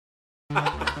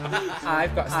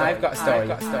I've got a story.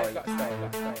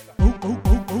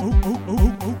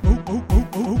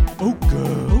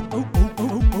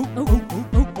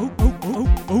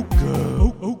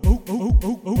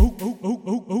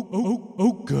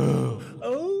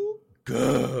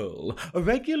 Girl, a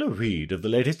regular read of the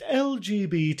latest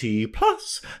LGBT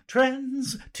plus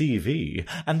trends, TV,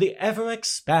 and the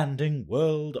ever-expanding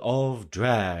world of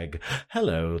drag.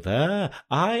 Hello there,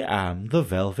 I am the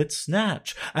Velvet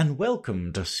Snatch, and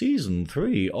welcome to Season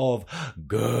 3 of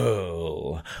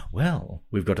Girl. Well,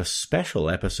 we've got a special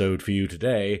episode for you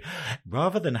today.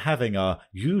 Rather than having our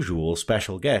usual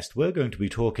special guest, we're going to be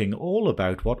talking all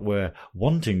about what we're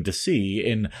wanting to see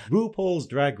in RuPaul's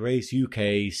Drag Race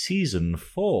UK Season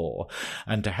 4.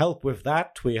 And to help with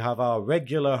that, we have our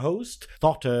regular host,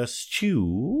 Thotter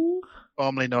Stew.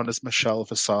 Formerly known as Michelle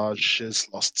Visage's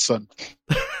lost son.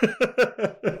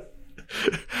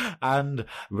 And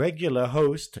regular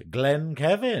host, Glenn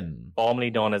Kevin. Formerly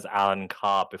known as Alan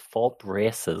Carr before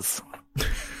braces.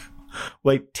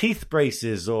 Wait, teeth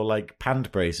braces or like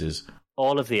pant braces?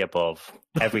 All of the above.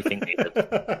 Everything needed.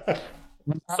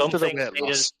 Some things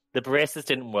needed. The braces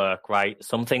didn't work, right?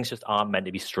 Some things just aren't meant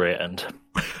to be straightened.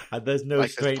 And there's no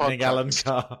Like straightening Alan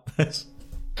Carr.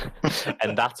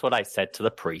 And that's what I said to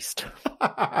the priest.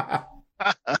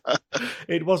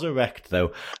 It was erect,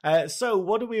 though. So,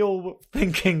 what are we all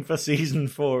thinking for Season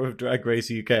 4 of Drag Race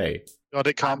UK? God,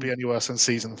 it can't be any worse than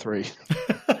Season 3.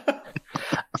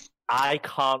 I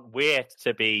can't wait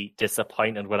to be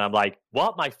disappointed when I'm like,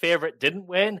 what? My favourite didn't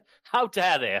win? How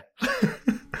dare they?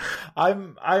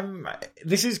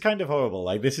 This is kind of horrible.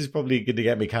 Like, this is probably going to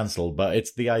get me cancelled, but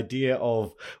it's the idea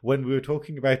of when we were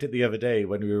talking about it the other day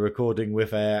when we were recording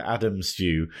with Adam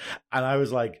Stew, and I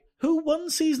was like, who won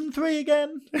Season 3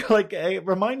 again? Like,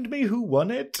 remind me who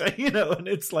won it? And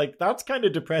it's like, that's kind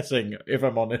of depressing, if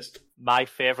I'm honest. My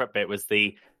favourite bit was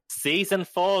the Season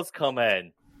 4's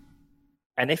coming.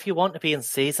 And if you want to be in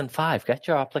Season 5, get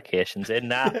your applications in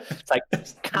now. It's like,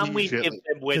 can we give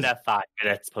them winner 5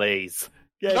 minutes, please?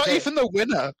 Yeah, Not even the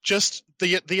winner, just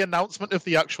the announcement of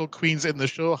the actual queens in the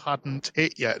show hadn't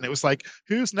hit yet. And it was like,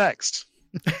 who's next?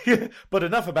 But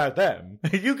enough about them.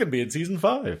 You can be in Season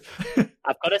 5.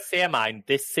 I've got to say mine,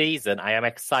 this season, I am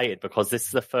excited because this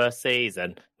is the first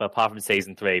season, well, apart from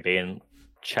Season 3 being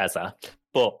Cheza.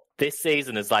 But this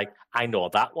season is like, I know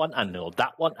that one, I know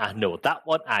that one, I know that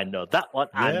one, I know that one,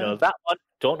 I know that one.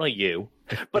 Don't know you,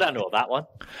 but I know that one.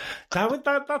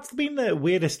 That's been the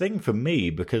weirdest thing for me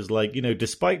because, like,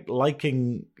 despite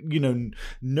liking,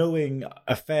 knowing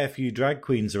a fair few drag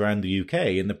queens around the UK,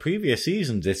 in the previous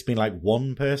seasons, it's been like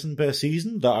one person per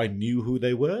season that I knew who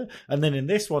they were. And then in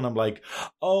this one, I'm like,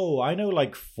 oh, I know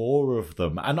like 4 of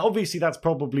them. And obviously that's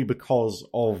probably because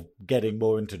of getting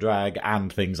more into drag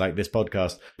and things like this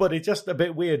podcast. But it's just a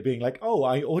bit weird being like, oh,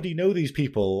 I already know these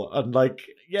people. And like,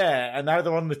 yeah, and now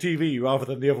they're on the TV rather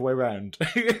than the other way around.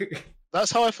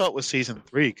 That's how I felt with Season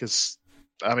 3, because,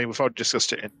 I mean, we've already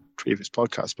discussed it in previous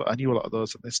podcasts, but I knew a lot of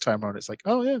those, and this time around, it's like,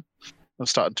 oh, yeah, I'm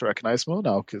starting to recognise more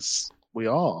now, because we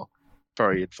are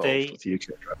very involved with the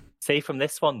UK drag. See, from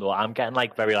this one, though, I'm getting,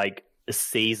 like, very, like,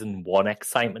 Season 1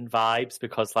 excitement vibes,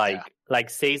 because, like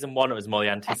Season 1, it was more the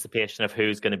anticipation of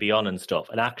who's going to be on and stuff,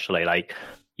 and actually, like,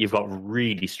 you've got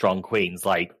really strong queens,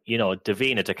 like,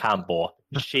 Davina DeCampo.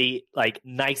 She, like,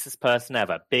 nicest person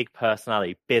ever, big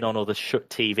personality, been on other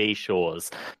TV shows.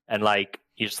 And, like,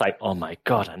 you're just like, oh, my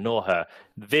God, I know her.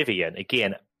 Vivian,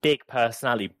 again, big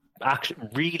personality, actually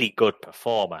really good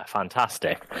performer,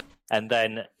 fantastic. And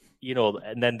then,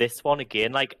 and then this one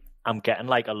again, like, I'm getting,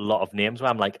 like, a lot of names where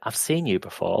I'm like, I've seen you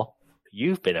before.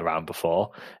 You've been around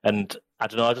before. And I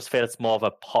don't know, I just feel it's more of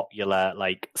a popular,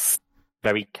 like,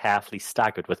 very carefully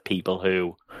staggered with people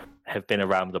who have been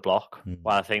around the block.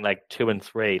 While I think like 2 and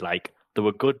 3, like there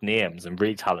were good names and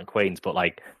really talented queens, but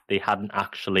like they hadn't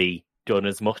actually done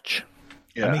as much.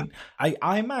 Yeah.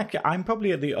 I mean, I'm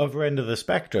probably at the other end of the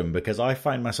spectrum because I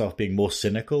find myself being more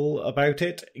cynical about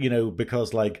it,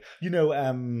 because like,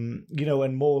 and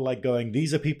more like going,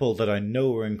 these are people that I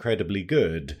know are incredibly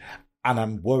good. And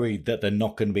I'm worried that they're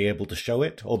not going to be able to show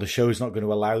it, or the show's not going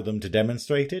to allow them to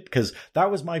demonstrate it. Because that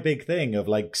was my big thing of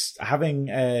like having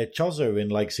Chozza in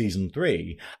like Season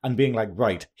 3 and being like,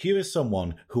 right, here is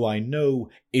someone who I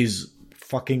know is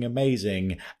fucking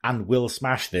amazing and will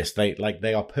smash this.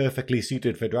 They are perfectly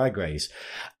suited for Drag Race.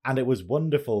 And it was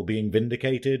wonderful being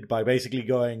vindicated by basically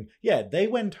going, yeah, they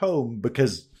went home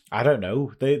because, I don't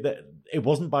know, it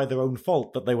wasn't by their own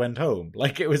fault that they went home.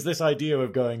 Like, it was this idea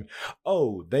of going,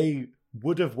 oh, they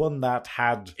would have won that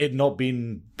had it not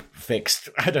been fixed.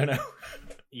 I don't know.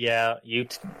 Yeah,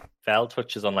 Vel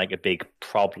touches on, like, a big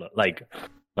problem. Like,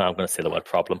 No, I'm going to say the word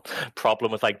problem.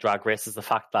 Problem with like Drag Race is the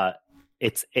fact that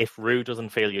it's if Rue doesn't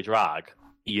feel your drag,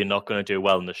 you're not going to do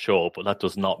well in the show, but that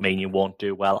does not mean you won't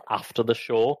do well after the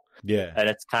show. Yeah. And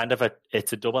it's kind of a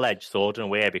double-edged sword in a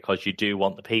way, because you do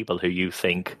want the people who you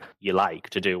think you like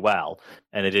to do well.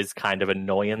 And it is kind of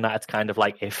annoying that it's kind of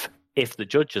like if the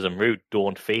judges and Rue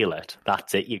don't feel it,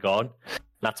 that's it, you're gone.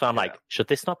 That's why I'm like, should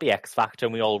this not be X Factor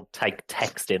and we all take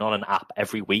text in on an app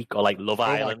every week, or like Love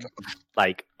Island?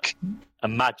 Like,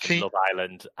 imagine Love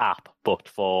Island app, but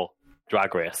for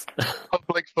Drag Race.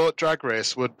 Public vote Drag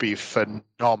Race would be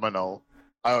phenomenal.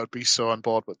 I would be so on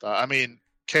board with that. I mean,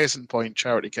 case in point,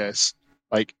 Charity Case,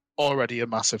 like already a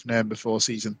massive name before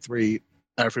season 3.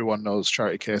 Everyone knows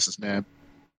Charity Case's name.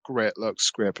 Great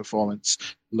looks, great performance,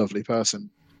 lovely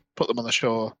person. Put them on the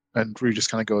show, and Rue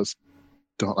just kind of goes,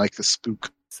 "Don't like the spook."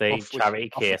 See, Charity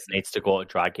Case needs to go to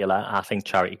Dragula. I think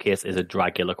Charity Case is a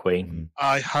Dragula queen.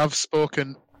 I have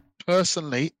spoken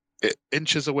personally,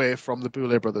 inches away from the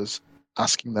Boulet brothers,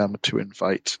 asking them to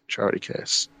invite Charity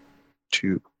Case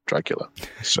to Dragula.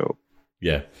 So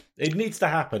yeah, it needs to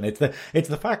happen. It's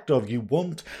the fact of you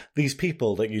want these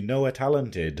people that you know are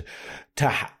talented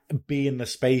to be in the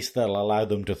space that'll allow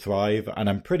them to thrive. And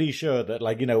I'm pretty sure that,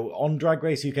 like, you know, on Drag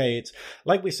Race UK, it's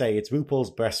like we say, it's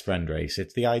RuPaul's best friend race.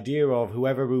 It's the idea of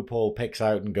whoever RuPaul picks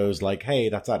out and goes like, hey,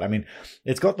 that's that. I mean,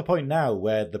 it's got the point now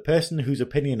where the person whose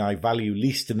opinion I value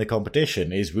least in the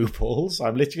competition is RuPaul's.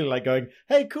 I'm literally like going,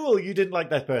 hey, cool, you didn't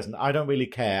like that person. I don't really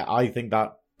care. I think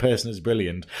that person is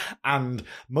brilliant, and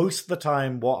most of the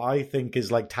time what I think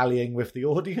is like tallying with the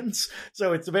audience.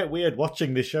 So it's a bit weird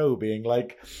watching the show being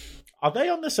like, are they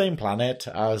on the same planet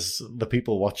as the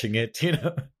people watching it, you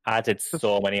know? I did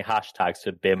so many hashtags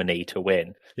for Bimini to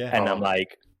win, and I'm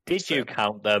like, did you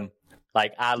count them?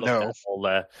 Like, I looked at all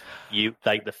the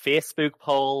Facebook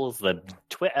polls, the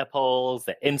Twitter polls,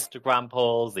 the Instagram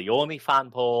polls, the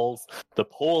OnlyFans polls, the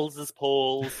polls, the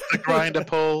Grindr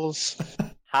polls.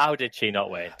 How did she not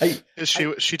win?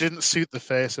 She didn't suit the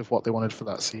face of what they wanted for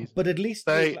that season. But at least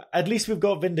we've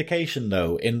got vindication,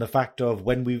 though, in the fact of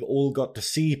when we've all got to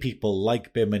see people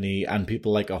like Bimini and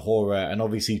people like Ahura and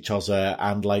obviously Chozza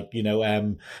and, like, you know,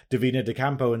 Davina De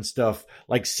Campo and stuff,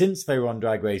 like, since they were on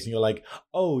Drag Race, and you're like,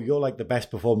 oh, you're like the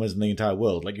best performers in the entire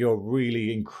world. Like, you're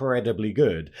really incredibly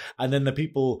good. And then the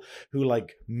people who,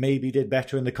 like, maybe did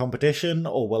better in the competition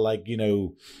or were, like, you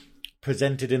know,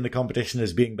 presented in the competition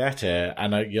as being better,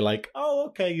 and you're like, oh,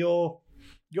 okay, you're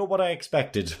what I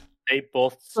expected. They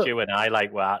both, Stu and I,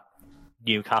 like, were at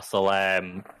Newcastle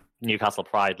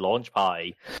Pride launch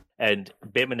party, and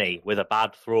Bimini with a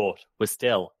bad throat was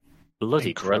still bloody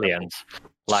incredible. Brilliant.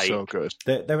 Like, so good.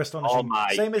 They're astonishing. Oh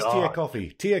my Same as God.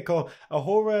 Tia Kofi.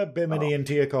 Ahura, Bimini, and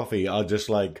Tia Kofi are just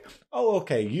like, oh,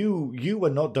 okay, you were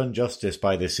not done justice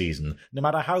by this season, no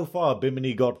matter how far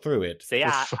Bimini got through it. See,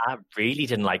 I really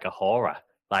didn't like Ahura.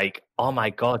 Like, oh my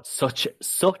God, such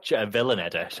a villain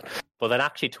edit. But then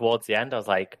actually towards the end, I was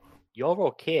like, you're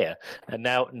okay. And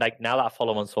now that I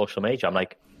follow him on social media, I'm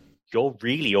like, you're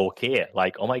really okay.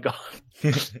 Like, oh my God.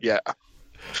 Yeah.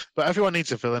 But everyone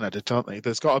needs a villain edit, don't they?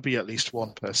 There's got to be at least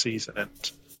one per season. And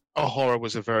Ahura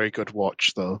was a very good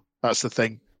watch, though. That's the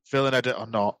thing. Villain edit or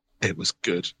not, it was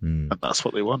good. And that's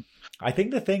what they want. I think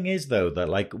the thing is, though, that,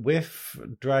 like, with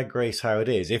Drag Race how it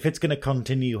is, if it's going to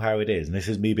continue how it is, and this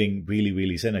is me being really,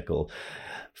 really cynical,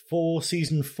 for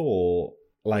season 4,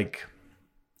 like,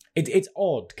 it's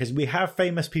odd because we have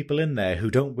famous people in there who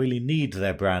don't really need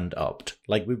their brand upped.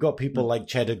 Like, we've got people like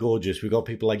Cheddar Gorgeous, we've got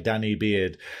people like Danny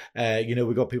Beard,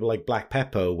 we've got people like Black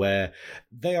Pepper, where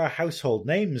they are household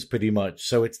names pretty much.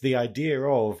 So it's the idea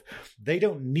of they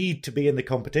don't need to be in the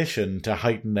competition to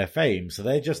heighten their fame. So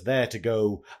they're just there to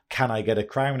go, can I get a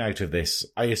crown out of this?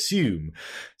 I assume.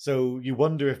 So you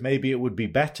wonder if maybe it would be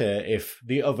better if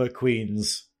the other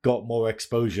queens got more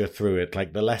exposure through it,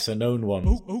 like the lesser known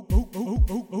ones.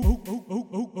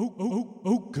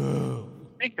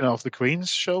 Speaking of the Queens,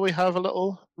 shall we have a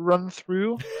little run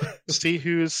through to see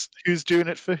who's doing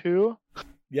it for who?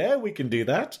 Yeah, we can do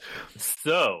that.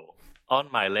 So,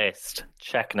 on my list,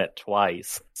 checking it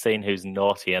twice, seeing who's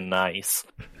naughty and nice.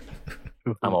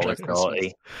 I'm always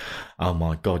naughty. Oh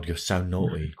my God, you're so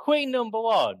naughty. Queen number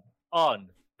 1 on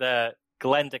the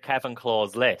Glenda Kevin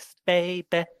Claus list.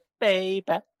 Baby.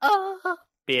 Baby.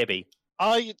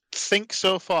 I think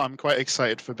so far I'm quite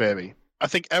excited for Baby. I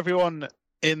think everyone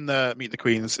in the Meet the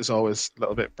Queens is always a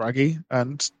little bit braggy,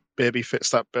 and Baby fits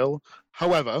that bill.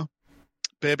 However,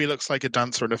 Baby looks like a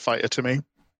dancer and a fighter to me.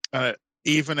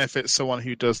 Even if it's someone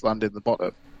who does land in the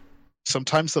bottom,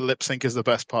 sometimes the lip sync is the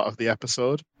best part of the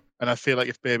episode, and I feel like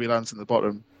if Baby lands in the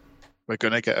bottom, we're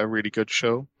going to get a really good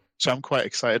show. So I'm quite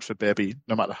excited for Baby,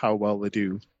 no matter how well they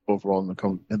do overall in the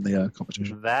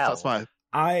competition. Val. That's my.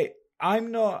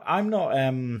 I'm not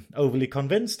overly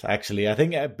convinced, actually. I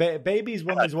think Baby's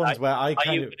one of these ones where I Are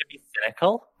kind you of... going to be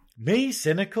cynical? Me?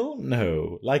 Cynical?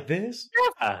 No. Like this?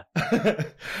 Yeah.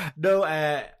 No,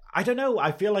 I don't know.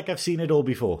 I feel like I've seen it all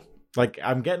before. Like,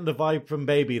 I'm getting the vibe from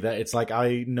Baby that it's like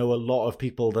I know a lot of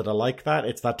people that are like that.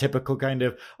 It's that typical kind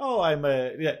of, oh, I'm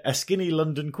a skinny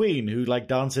London queen who like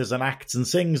dances and acts and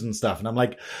sings and stuff. And I'm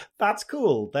like, that's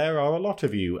cool. There are a lot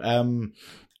of you.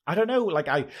 I don't know. Like,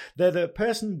 they're the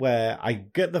person where I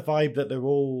get the vibe that they're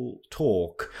all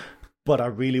talk, but I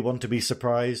really want to be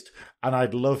surprised. And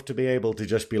I'd love to be able to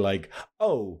just be like,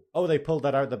 oh, they pulled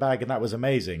that out of the bag and that was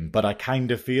amazing. But I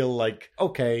kind of feel like,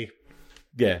 okay,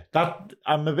 yeah, that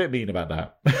I'm a bit mean about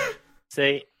that.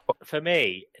 See, for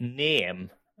me, name,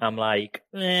 I'm like,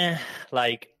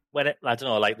 like when it, I don't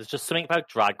know, like there's just something about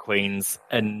drag queens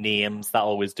and names that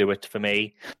always do it for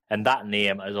me. And that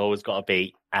name has always got to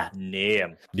be a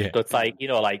name. Yeah. So it's like, you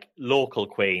know, like local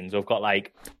queens. We've got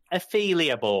like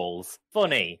Ophelia Bowles,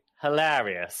 funny,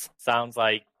 hilarious. Sounds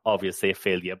like obviously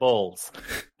Ophelia Bowles,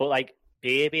 but like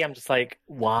Baby, I'm just like,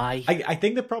 why? I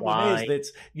think the problem is that,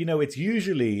 you know, it's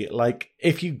usually like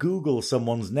if you Google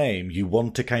someone's name, you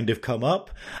want to kind of come up.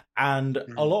 And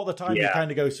a lot of the time you kind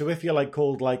of go, so if you're like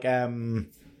called like,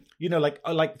 you know,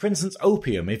 like for instance,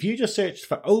 Opium. If you just search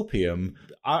for Opium,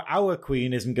 our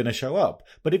queen isn't going to show up.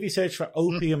 But if you search for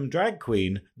Opium drag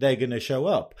queen, they're going to show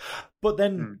up. But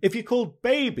then if you call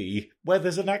Baby, where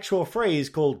there's an actual phrase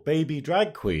called Baby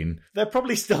drag queen, they're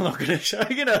probably still not going to show.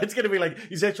 You know, it's going to be like,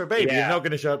 you search for Baby, they're not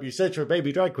going to show up. You search for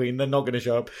Baby drag queen, they're not going to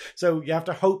show up. So you have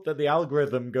to hope that the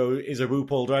algorithm is a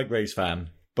RuPaul Drag Race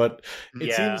fan. But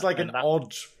it seems like an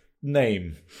odd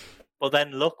name. But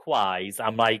then look-wise,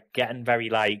 I'm like getting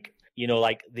very like, you know,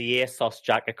 like the ASOS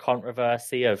jacket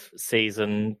controversy of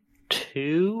season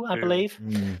 2, I believe.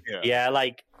 Yeah,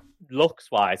 like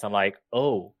looks-wise, I'm like,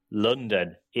 oh,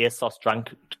 London, ASOS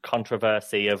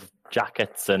controversy of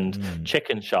jackets and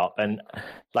chicken shop. And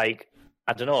like,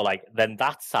 I don't know, like then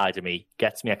that side of me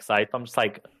gets me excited. I'm just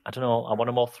like, I don't know, I want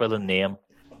a more thrilling name.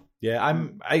 Yeah,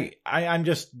 I'm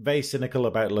just very cynical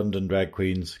about London drag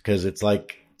queens because it's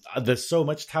like there's so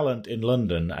much talent in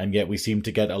London and yet we seem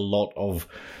to get a lot of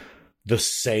the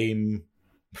same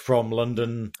from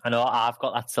London. I know, I've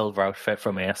got that silver outfit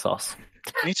from ASOS.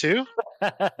 Me too.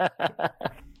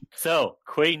 So,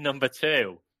 queen number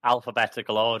 2,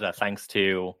 alphabetical order, thanks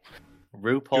to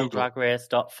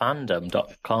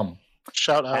RuPaulDragRace.fandom.com.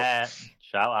 Shout out.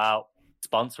 Shout out.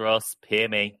 Sponsor us. Pay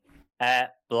me.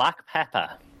 Black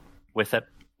Pepper with an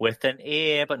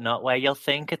A, but not where you'll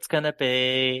think it's going to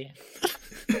be.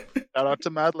 Shout out to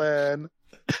Madeleine.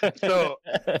 So,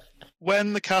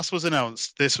 when the cast was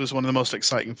announced, this was one of the most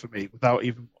exciting for me without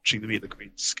even watching the Meet the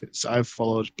Queens because I've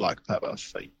followed Black Pepper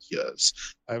for years.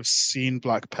 I've seen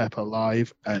Black Pepper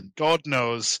live, and God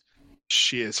knows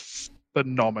she is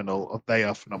phenomenal. Or they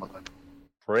are phenomenal.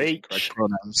 Preach. Correct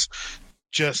pronouns.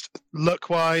 Just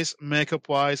look-wise,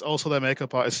 makeup-wise. Also, their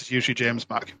makeup artist is usually James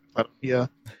Mack. Yeah,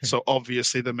 so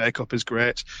obviously the makeup is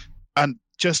great, and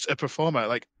just a performer.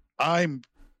 Like I'm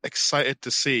excited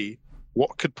to see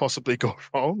what could possibly go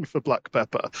wrong for Black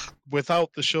Pepper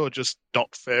without the show just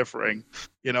not favouring.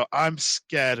 You know, I'm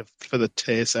scared for the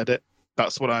Taste edit.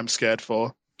 That's what I'm scared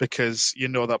for because you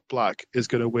know that Black is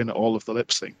going to win all of the lip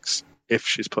syncs if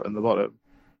she's put in the bottom,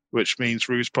 which means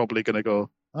Rue's probably going to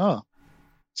go,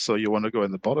 so you want to go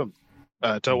in the bottom.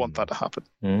 Don't want that to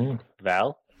happen.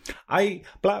 Val?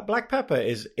 Black Pepper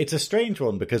it's a strange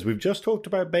one because we've just talked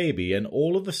about Baby and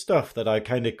all of the stuff that I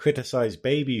kind of criticize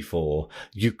Baby for,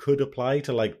 you could apply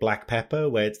to like Black Pepper,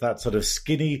 where it's that sort of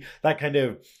skinny, that kind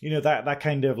of, you know, that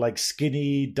kind of like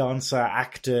skinny dancer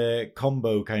actor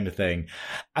combo kind of thing.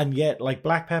 And yet like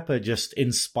Black Pepper just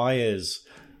inspires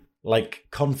like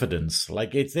confidence.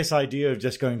 Like it's this idea of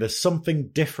just going, there's something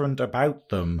different about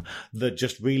them that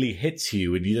just really hits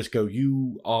you and you just go,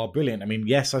 you are brilliant. I mean,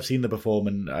 yes, I've seen them perform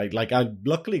and I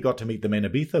luckily got to meet them in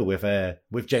Ibiza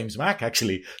with James Mack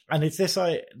actually. And it's this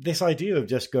idea of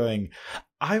just going,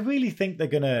 I really think they're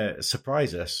going to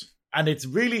surprise us. And it's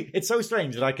so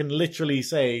strange that I can literally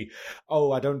say,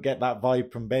 oh, I don't get that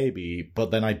vibe from Baby, but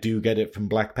then I do get it from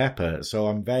Black Pepper. So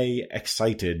I'm very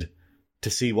excited to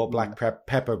see what Black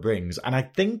Pepper brings. And I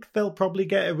think they'll probably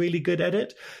get a really good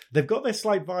edit. They've got this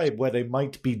slight vibe where they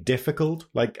might be difficult.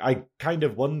 Like, I kind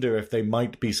of wonder if they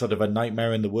might be sort of a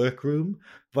nightmare in the workroom,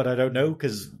 but I don't know,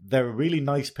 because they're a really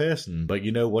nice person, but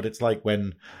you know what it's like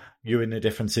when you're in a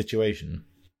different situation.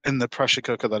 In the pressure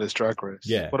cooker that is Drag Race.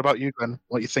 Yeah. What about you, Glenn?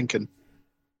 What are you thinking?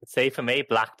 Say for me,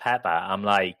 Black Pepper, I'm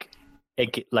like,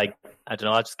 like, I don't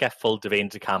know, I just get full Davina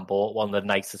de Campo, one of the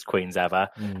nicest queens ever.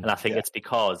 And I think it's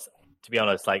because, to be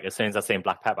honest, like, as soon as I seen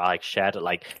Black Pepper, I like shared it,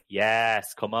 like,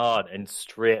 yes, come on. And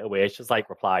straight away, she's like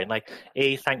replying, like,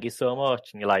 hey, thank you so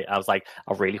much. And I was like,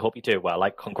 I really hope you do well.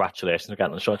 Like, congratulations for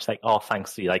getting on the show. She's like, oh,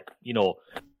 thanks to you. Like,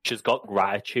 she's got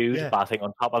gratitude, but I think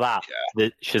on top of that,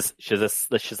 she's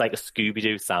like a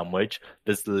Scooby-Doo sandwich.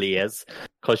 There's layers,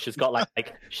 because she's got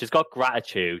she's got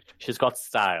gratitude, she's got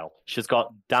style, she's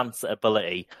got dance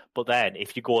ability. But then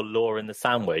if you go lower in the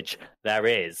sandwich, there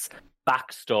is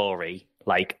backstory,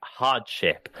 like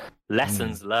hardship,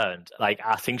 lessons learned. Like,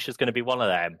 I think she's going to be one of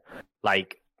them,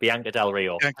 like Bianca Del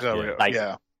Rio.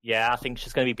 Yeah, I think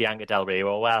she's going to be Bianca Del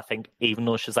Rio. Well, I think even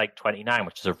though she's like 29,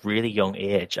 which is a really young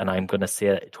age, and I'm going to say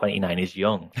that 29 is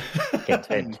young. Hint,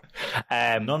 hint.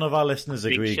 None of our listeners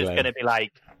agree, She's Glenn. going to be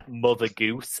like Mother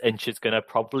Goose, and she's going to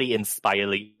probably inspire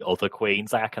the other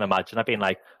queens. Like, I can imagine her being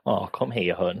like, oh, come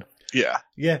here, hun. Yeah,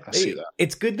 I see that.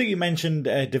 It's good that you mentioned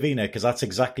Davina, because that's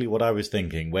exactly what I was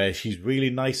thinking. Where she's really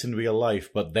nice in real life,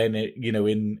 but then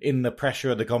in the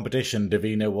pressure of the competition,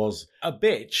 Davina was a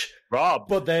bitch. Rob,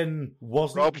 but then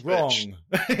wasn't wrong.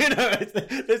 It's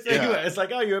this thing where it's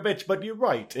like, oh, you're a bitch, but you're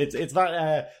right. It's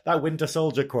that Winter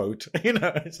Soldier quote.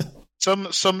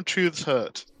 Some truths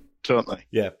hurt, don't they?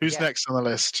 Yeah. Who's next on the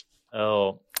list?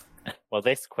 Oh, well,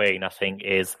 this queen I think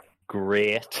is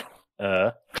great.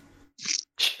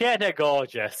 Cheddar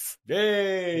Gorgeous.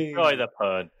 Yay! Enjoy the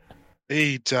pun.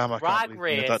 Hey, damn, I can't Drag believe you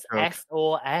made Race that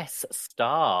joke. SOS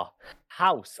star,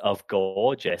 House of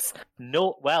Gorgeous.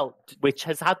 Which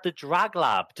has had the Drag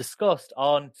Lab discussed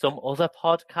on some other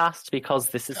podcast, because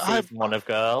this is season 1 of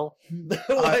Girl.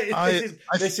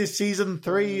 This is season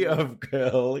 3 of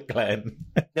Girl, Glenn.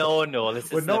 No, this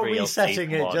is We're not the real resetting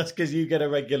it 1. just because you get a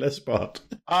regular spot.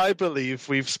 I believe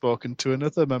we've spoken to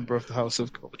another member of the House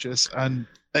of Gorgeous, and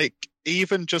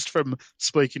even just from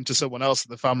speaking to someone else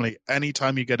in the family,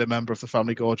 anytime you get a member of the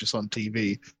family Gorgeous on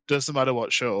TV, doesn't matter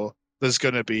what show, there's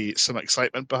going to be some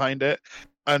excitement behind it.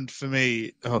 And for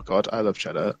me, oh God, I love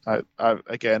Cheddar. I've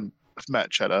met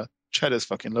Cheddar. Cheddar's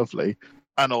fucking lovely,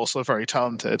 and also very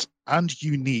talented and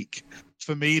unique.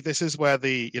 For me, this is where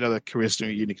the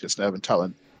charisma, uniqueness, nerve, and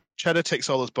talent. Cheddar ticks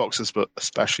all those boxes, but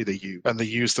especially the U. And the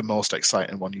U's the most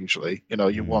exciting one usually.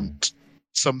 You want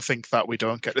something that we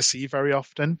don't get to see very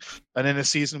often. And in a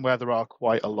season where there are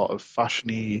quite a lot of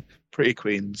fashiony, pretty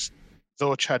queens,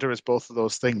 though Cheddar is both of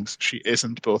those things, she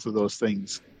isn't both of those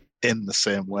things in the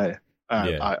same way.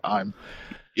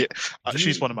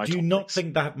 She's one of my. Do you not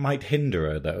think that might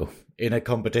hinder her though, in a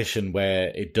competition where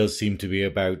it does seem to be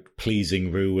about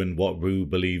pleasing Rue and what Rue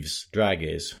believes drag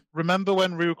is? Remember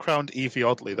when Rue crowned Evie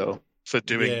Oddly though for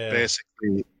doing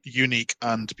basically unique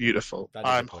and beautiful?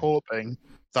 I'm hoping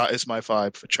that is my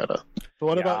vibe for Cheddar. But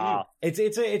what about you?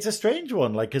 It's a strange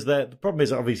one, like, because the problem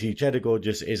is obviously Cheddar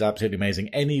Gorgeous is absolutely amazing.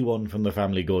 Anyone from the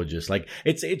family Gorgeous, like,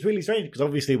 it's really strange because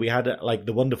obviously we had like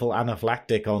the wonderful Anna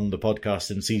Flactic on the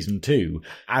podcast in season 2,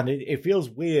 and it feels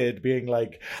weird being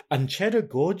like, and Cheddar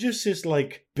Gorgeous is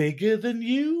like bigger than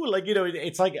you, like,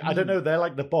 it's like I don't know, they're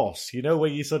like the boss, where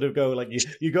you sort of go like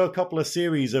you go a couple of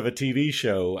series of a TV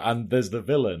show and there's the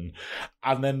villain,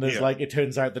 and then there's like it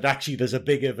turns out that actually there's a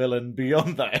bigger villain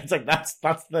beyond that. It's like that's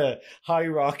the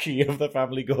hierarchy of the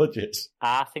family Gorgeous.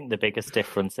 I think the biggest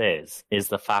difference is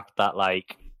the fact that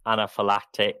like Anna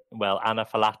Phylactic's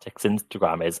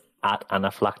Instagram is at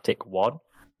 @AnnaPhylactic1.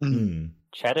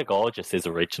 Cheddar Gorgeous is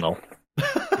original.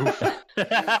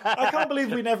 I can't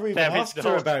believe we never even asked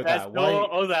her about that. There's no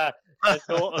other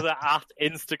at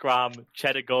Instagram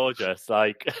Cheddar Gorgeous.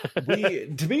 Like,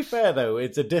 to be fair though,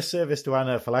 it's a disservice to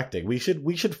Anna Phylactic. We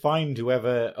should find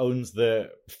whoever owns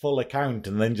the full account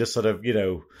and then just sort of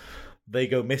they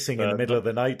go missing in the middle of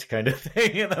the night kind of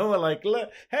thing. We're like,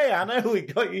 hey Anna, we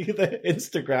got you the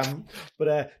Instagram.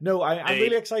 But no, I'm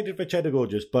really excited for Cheddar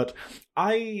Gorgeous. But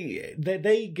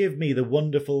they give me the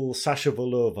wonderful Sasha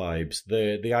Velour vibes.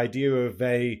 The idea of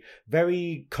a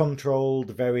very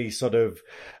controlled, very sort of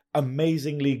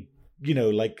amazingly,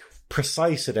 like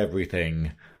precise at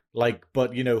everything. Like,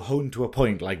 but, honed to a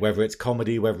point, like whether it's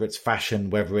comedy, whether it's fashion,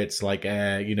 whether it's like,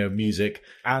 music.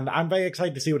 And I'm very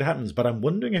excited to see what happens, but I'm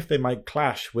wondering if they might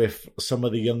clash with some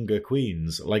of the younger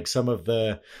queens, like some of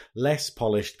the less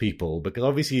polished people, because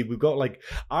obviously we've got like,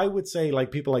 I would say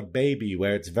like people like Baby,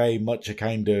 where it's very much a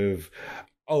kind of,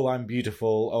 oh, I'm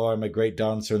beautiful, oh, I'm a great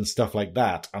dancer and stuff like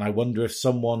that. And I wonder if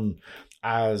someone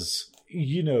as,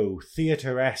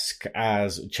 theatre-esque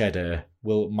as Cheddar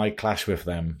might clash with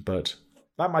them, but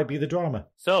that might be the drama.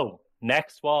 So,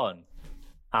 next one.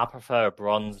 I prefer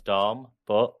bronze dom,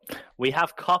 but we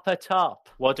have copper top.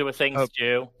 What do we think,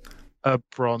 Stu? a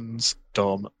bronze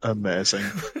dom. Amazing.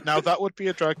 Now, that would be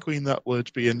a drag queen that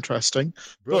would be interesting.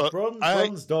 But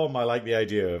Bronze Dom, I like the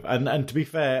idea of. And to be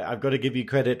fair, I've got to give you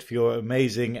credit for your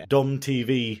amazing Dom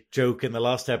TV joke in the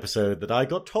last episode that I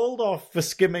got told off for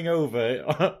skimming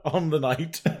over on the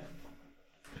night.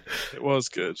 It was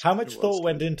good. How much thought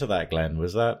went into that, Glenn?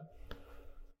 Was that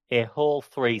a whole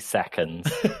 3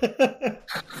 seconds?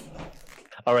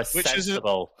 Or a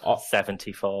sensible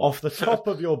 74. Off the top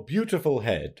of your beautiful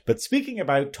head. But speaking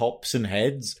about tops and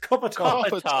heads, Copper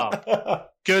Top.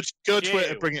 Good way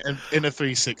to bring it in a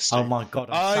 360. Oh my god,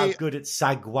 I'm so good at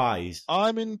Sagwise.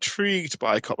 I'm intrigued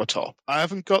by Copper Top. I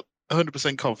haven't got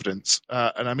 100% confidence,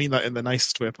 and I mean that in the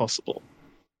nicest way possible.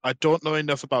 I don't know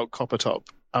enough about Copper Top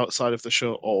outside of the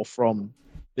show or from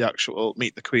the actual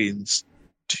Meet the Queens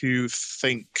to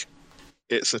think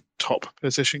it's a top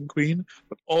position queen,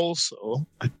 but also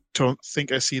I don't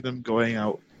think I see them going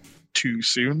out too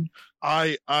soon.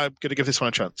 I'm going to give this one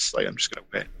a chance. I'm just going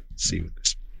to wait and see what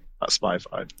this. That's my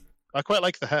vibe. I quite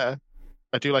like the hair.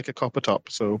 I do like a Copper Top,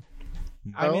 so.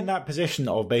 I'm in that position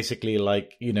of basically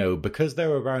because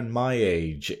they're around my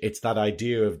age, it's that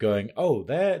idea of going, oh,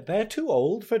 they're too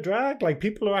old for drag. Like,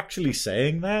 people are actually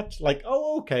saying that. Like,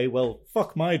 oh, okay, well,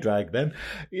 fuck my drag then.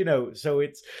 So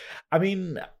it's, I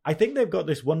think they've got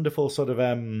this wonderful sort of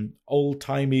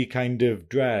old-timey kind of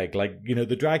drag. Like,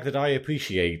 the drag that I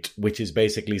appreciate, which is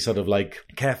basically sort of like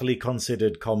carefully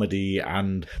considered comedy,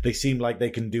 and they seem like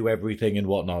they can do everything and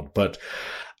whatnot, but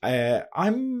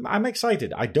I'm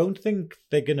excited. I don't think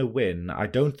they're going to win. I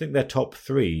don't think they're top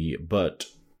 3, but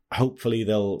hopefully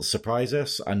they'll surprise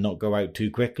us and not go out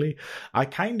too quickly. I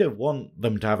kind of want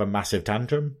them to have a massive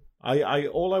tantrum.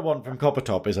 All I want from Copper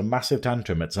Top is a massive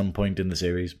tantrum at some point in the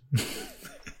series.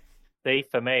 See,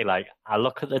 for me, I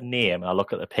look at the name, I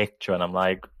look at the picture, and I'm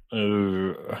like,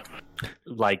 ooh,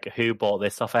 who bought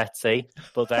this off Etsy?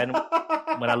 But then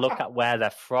when I look at where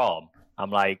they're from, I'm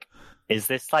like, is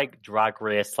this Drag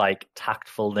Race,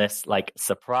 tactfulness,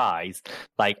 surprise,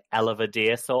 Ella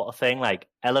Vidae sort of thing?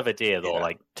 Ella Vidae, though,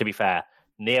 to be fair,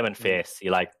 name and face,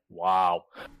 you're like, wow.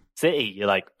 City, you're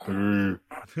like,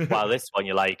 while this one,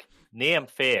 you're like, name,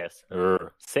 face,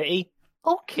 City.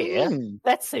 Okay,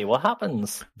 let's see what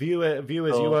happens. Viewers,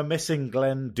 you are missing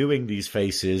Glenn doing these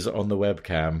faces on the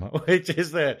webcam, which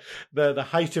is the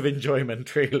height of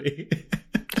enjoyment, really.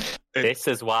 This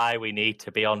is why we need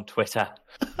to be on Twitter.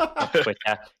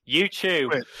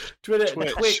 YouTube.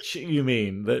 Twitch, you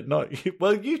mean?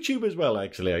 YouTube as well,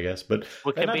 actually, I guess. But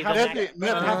we can be have to get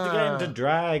into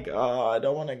drag. Oh, I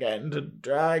don't want to get into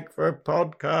drag for a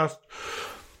podcast.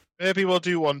 Maybe we'll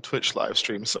do one Twitch live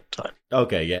stream sometime.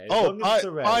 Okay, yeah.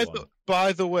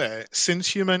 By the way,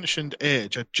 since you mentioned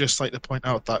age, I'd just like to point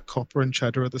out that Copper and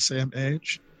Cheddar are the same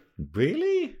age.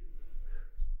 Really?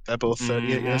 They're both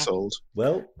 38 years old.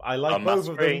 Well, I like both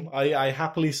of them. I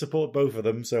happily support both of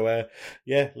them. So,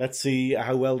 let's see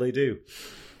how well they do.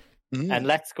 And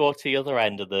let's go to the other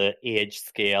end of the age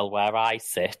scale where I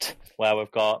sit, where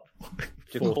we've got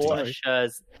Dakota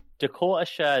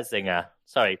Scherzinger.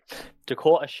 Sorry,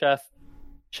 Dakota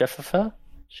Schiffer?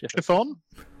 Chiffon?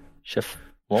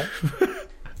 What?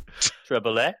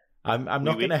 Triple A? I'm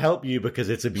not going to help you because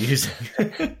it's abusing.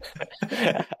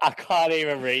 I can't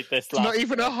even read this. It's not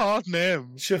even a hard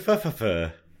name.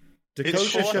 Shafafafur. Dakota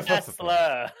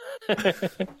Schiffer.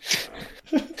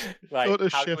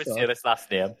 Right, how do we say this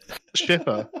last name?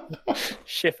 Schiffer.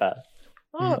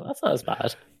 Oh, that's not as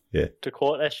bad. Yeah.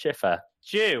 Dakota Schiffer.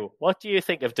 Jew, what do you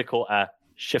think of Dakota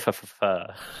Schiffer?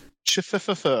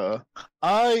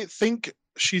 I think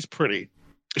she's pretty.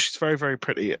 She's very, very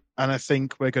pretty, and I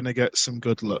think we're going to get some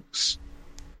good looks.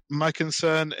 My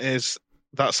concern is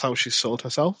that's how she sold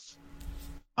herself,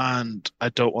 and I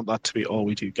don't want that to be all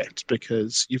we do get,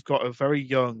 because you've got a very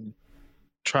young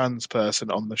trans person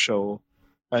on the show,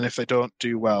 and if they don't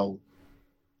do well,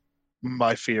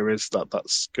 my fear is that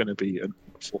that's going to be an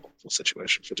awful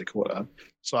situation for Dakota.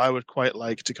 So I would quite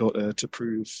like Dakota to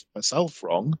prove herself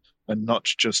wrong and not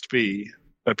just be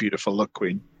a beautiful look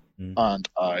queen. And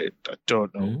I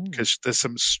don't know, because there's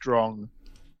some strong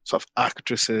sort of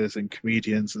actresses and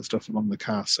comedians and stuff among the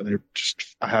cast, and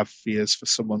I have fears for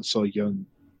someone so young.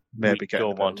 Maybe we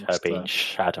don't want her being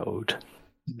shadowed.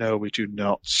 No, we do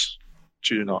not.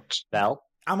 Do not. Well,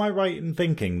 am I right in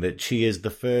thinking that she is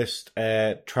the first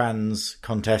trans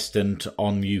contestant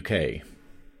on UK?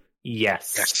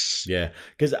 Yes. Yeah,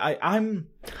 because I'm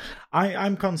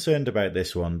concerned about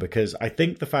this one, because I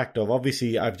think the fact of,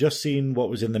 obviously, I've just seen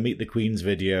what was in the Meet the Queens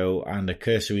video and a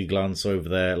cursory glance over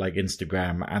their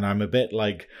Instagram, and I'm a bit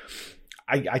like,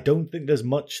 I don't think there's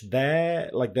much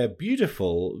there. They're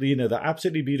beautiful, they're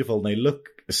absolutely beautiful and they look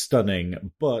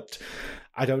stunning, but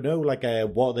I don't know, like,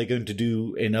 what are they going to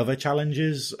do in other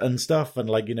challenges and stuff? And,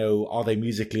 like, are they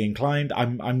musically inclined?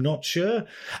 I'm not sure.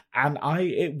 And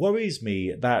it worries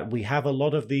me that we have a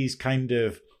lot of these kind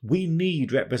of, we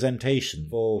need representation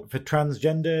for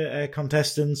transgender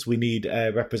contestants. We need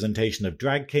representation of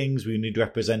drag kings. We need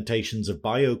representations of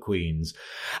bio queens.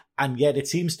 And yet it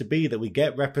seems to be that we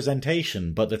get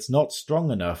representation, but it's not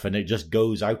strong enough, and it just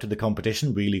goes out of the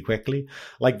competition really quickly.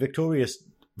 Like Victoria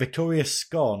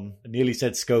Scone, I nearly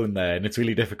said scone there, and it's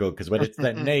really difficult because when it's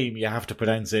their name, you have to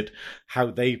pronounce it how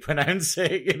they pronounce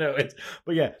it,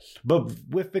 But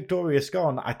with Victoria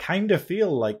Scone, I kind of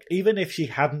feel like even if she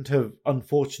hadn't have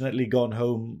unfortunately gone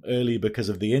home early because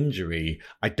of the injury,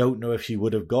 I don't know if she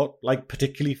would have got like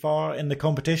particularly far in the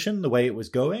competition the way it was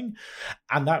going.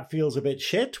 And that feels a bit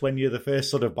shit when you're the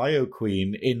first sort of bio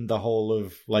queen in the whole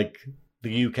of like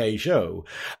the UK show.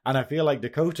 And I feel like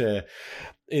Dakota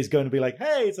is going to be like,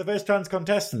 hey, it's the first trans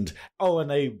contestant. Oh, and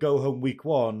they go home week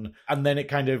one. And then it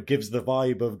kind of gives the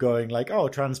vibe of going like, oh,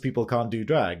 trans people can't do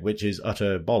drag, which is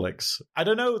utter bollocks. I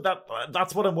don't know,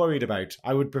 that's what I'm worried about.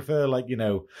 I would prefer like,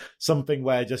 something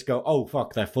where just go, oh,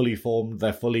 fuck, they're fully formed.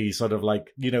 They're fully sort of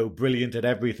like, brilliant at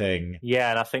everything. Yeah,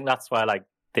 and I think that's where like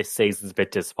this season's a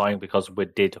bit disappointing because we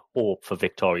did hope for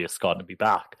Victoria Scott to be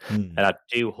back, and I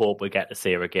do hope we get to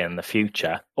see her again in the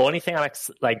future. Only thing I'm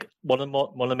one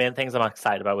of the main things I'm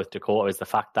excited about with Dakota is the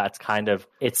fact that it's kind of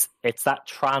it's that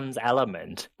trans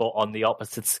element, but on the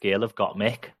opposite scale of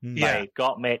Gottmik. Yeah, like,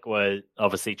 Gottmik was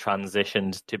obviously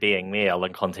transitioned to being male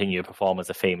and continue to perform as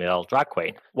a female drag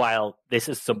queen, while this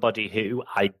is somebody who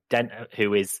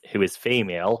is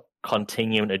female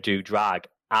continuing to do drag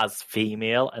as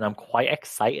female, and I'm quite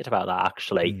excited about that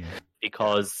actually,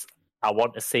 because I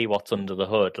want to see what's under the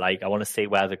hood. Like, I want to see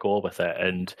where they go with it,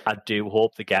 and I do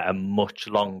hope they get a much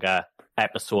longer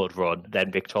episode run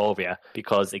than Victoria,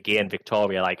 because again,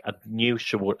 Victoria, like, I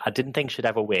didn't think she'd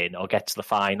ever win or get to the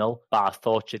final, but I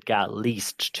thought she'd get at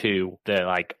least to the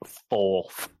like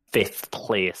 4th, 5th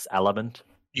place element.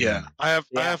 Yeah, I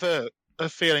have a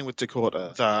feeling with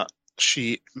Dakota that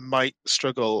she might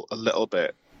struggle a little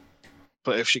bit.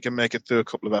 But if she can make it through a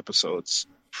couple of episodes,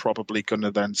 probably going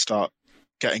to then start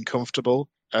getting comfortable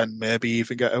and maybe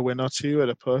even get a win or two at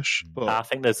a push. But I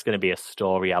think there's going to be a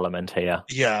story element here.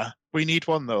 Yeah, we need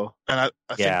one though. And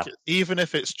I think even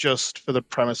if it's just for the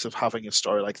premise of having a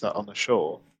story like that on the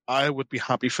show, I would be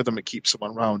happy for them to keep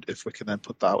someone around if we can then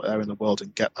put that out there in the world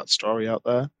and get that story out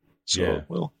there. So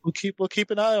we'll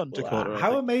keep an eye on Dakota.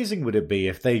 How amazing would it be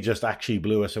if they just actually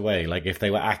blew us away? Like if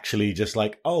they were actually just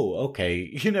like, oh,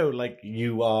 okay, like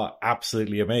you are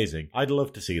absolutely amazing. I'd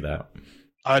love to see that.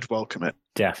 I'd welcome it.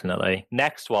 Definitely.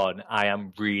 Next one I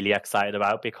am really excited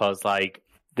about because like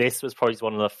this was probably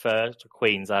one of the first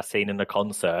queens I've seen in a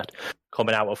concert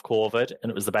coming out of COVID,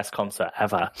 and it was the best concert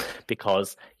ever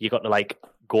because you got to like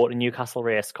go to Newcastle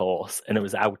Racecourse and it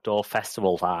was outdoor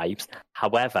festival vibes.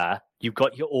 However, you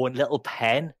got your own little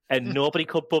pen and nobody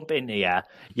could bump into you.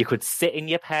 You could sit in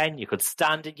your pen, you could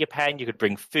stand in your pen, you could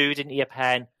bring food into your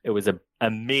pen. It was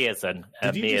amazing.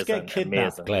 Did you just get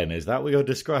kidnapped, Glenn? Is that what you're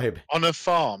describing? On a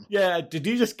farm? Yeah, did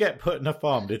you just get put in a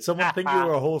farm? Did someone think you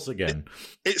were a horse again?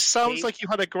 It sounds like you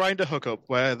had a grinder hookup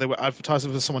where they were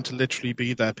advertising for someone to literally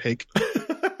be their pig.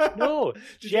 No,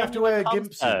 did you have to wear a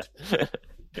gimp suit?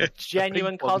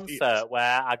 Genuine concert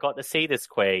where I got to see this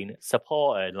queen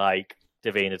supported like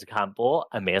Davina De Campo,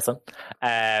 amazing.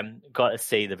 Got to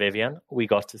see the Vivian. We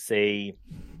got to see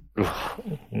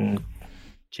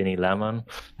Ginny Lemon,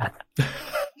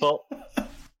 but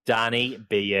Danny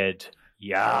Beard,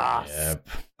 yes. Yep.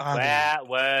 Where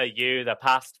were you the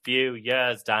past few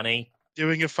years, Danny?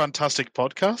 Doing a fantastic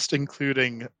podcast,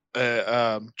 including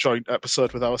a joint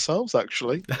episode with ourselves,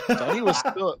 actually. Danny was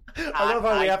still... I love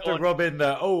how we have to rub in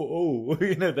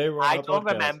the, they were on I don't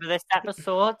remember this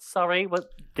episode, sorry.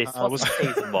 This was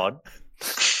season 1.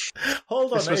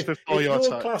 Hold on, this was if before your you're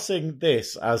time. classing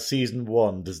this as season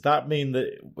 1, does that mean that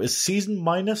it was season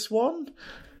 -1?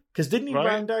 Because didn't he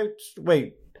round out...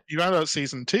 Wait. You round out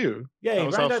season 2. Yeah, he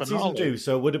rounded out season 2,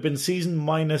 so it would have been season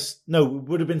minus... No, it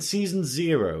would have been season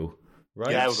 0,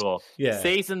 right? Yeah.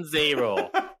 Season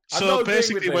 0. So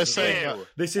basically we're saying...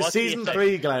 This is season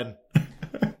 3, Glenn.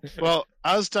 Well,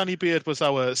 as Danny Beard was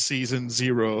our season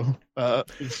 0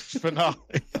 finale,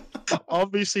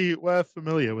 obviously we're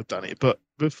familiar with Danny, but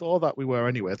before that we were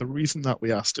anyway. The reason that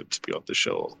we asked him to be on the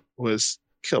show was,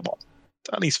 come on,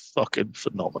 Danny's fucking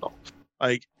phenomenal.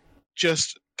 Like,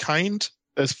 just kind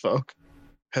as fuck,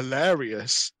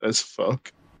 hilarious as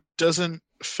fuck, doesn't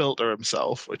filter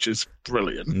himself, which is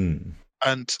brilliant.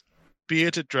 And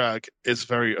bearded drag is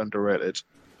very underrated.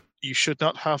 You should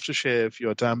not have to shave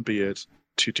your damn beard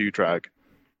to do drag.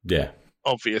 Yeah.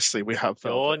 obviously we have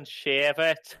Velvet. Don't shave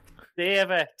it.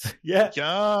 Save it. Yeah.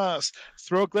 Yes,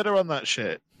 throw glitter on that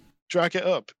shit. Drag it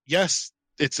up. Yes,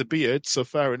 it's a beard, so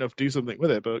fair enough, do something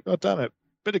with it, but god damn it,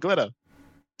 bit of glitter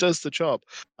does the job.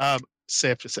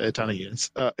 Safe to say Danny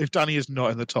is. If Danny is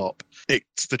not in the top,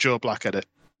 it's the Joe Black edit,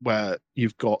 where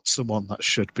you've got someone that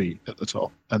should be at the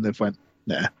top, and they've went,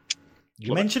 nah.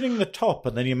 You're mentioning the top,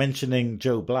 and then you're mentioning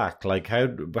Joe Black. Like, how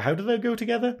do they go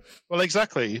together? Well,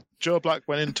 exactly. Joe Black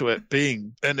went into it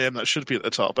being a name that should be at the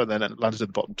top, and then it landed at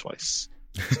the bottom twice.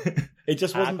 It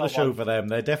just wasn't the show for them.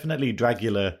 They're definitely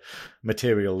Dragula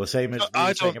material, the same as we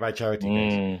were saying about Charity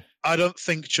Case. I don't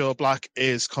think Joe Black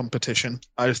is competition.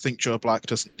 I just think Joe Black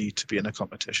doesn't need to be in a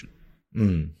competition.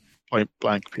 Point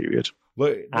blank, period.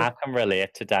 Well, I can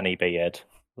relate to Danny Beard.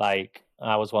 Like,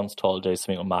 I was once told to do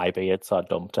something with my beard, so I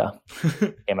dumped her.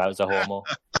 Came out as a homo.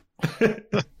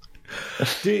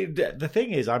 The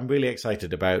thing is, I'm really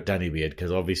excited about Danny Beard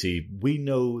because obviously we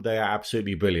know they are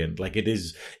absolutely brilliant. Like, it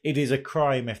is a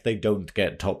crime if they don't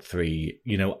get top 3,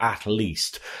 at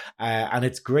least. And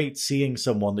it's great seeing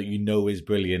someone that is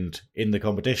brilliant in the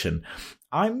competition.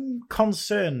 I'm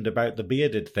concerned about the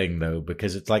bearded thing though,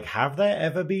 because it's like, have there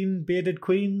ever been bearded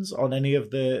queens on any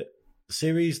of the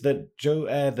series that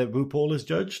that RuPaul has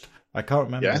judged? I can't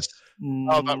remember. Yes.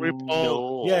 Oh, that RuPaul.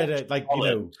 No. Yeah,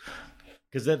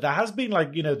 because there has been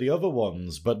the other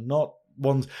ones, but not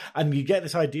ones. And you get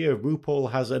this idea of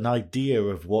RuPaul has an idea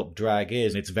of what drag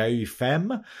is. It's very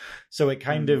femme. So it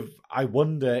kind of, I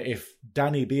wonder if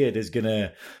Danny Beard is going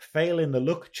to fail in the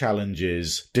look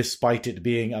challenges despite it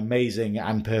being amazing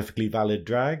and perfectly valid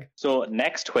drag. So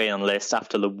next queen on the list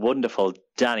after the wonderful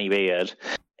Danny Beard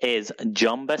is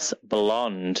Jombus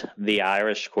Blonde, the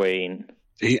Irish queen.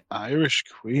 The Irish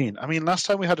queen. I mean, last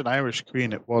time we had an Irish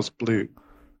queen, it was Blue.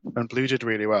 And Blue did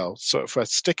really well. So if we're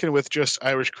sticking with just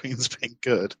Irish queens being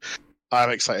good,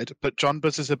 I'm excited. But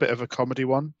Jombus is a bit of a comedy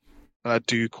one. And I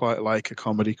do quite like a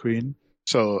comedy queen.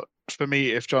 So for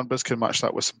me, if Jombus can match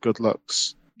that with some good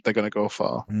looks, they're going to go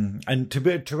far. And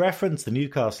to reference the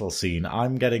Newcastle scene,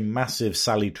 I'm getting massive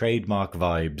Sally Trademark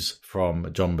vibes from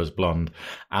Jombus Blonde,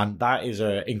 and that is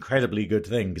an incredibly good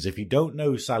thing, because if you don't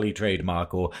know Sally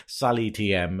Trademark or Sally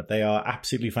TM, they are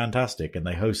absolutely fantastic, and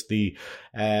they host the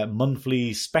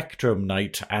monthly Spectrum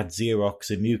night at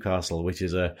Xerox in Newcastle, which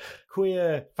is a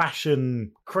queer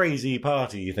fashion crazy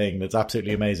party thing that's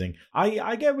absolutely amazing.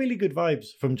 I get really good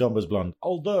vibes from Jombus Blonde,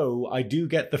 although I do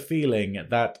get the feeling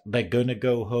that they're gonna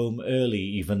go home early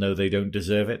even though they don't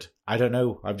deserve it. I don't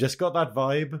know, I've just got that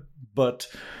vibe, but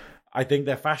I think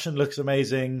their fashion looks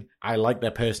amazing. I like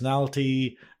their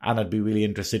personality, and I'd be really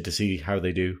interested to see how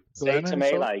they do. Say to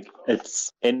me,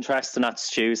 it's interesting that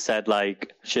Stu said,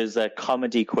 she's a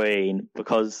comedy queen,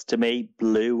 because to me,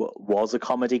 Blue was a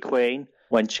comedy queen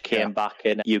when she came back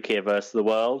in UK versus the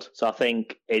World. So I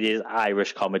think it is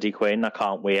Irish comedy queen. I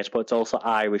can't wait, but it's also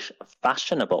Irish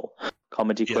fashionable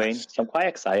comedy queen. So I'm quite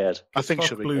excited. I think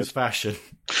she'll be Blue's good. fashion.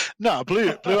 No, Blue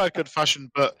had good fashion,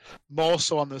 but more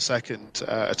so on the second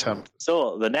attempt.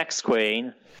 So the next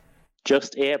queen,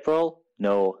 just April?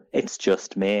 No, it's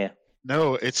just May.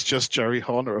 No, it's just Jerry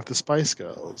Horner of the Spice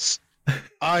Girls.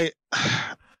 My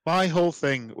whole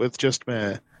thing with Just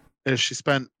May is she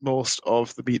spent most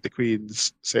of the Meet the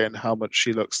Queens saying how much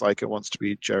she looks like and wants to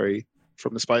be Jerry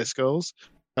from the Spice Girls.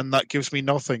 And that gives me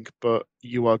nothing but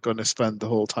you are going to spend the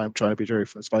whole time trying to be Jerry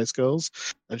from the Spice Girls.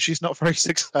 And she's not very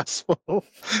successful.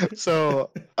 So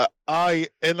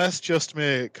unless Just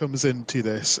May comes into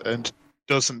this and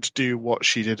doesn't do what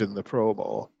she did in the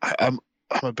promo, I'm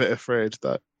a bit afraid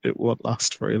that it won't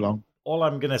last very long. All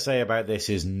I'm going to say about this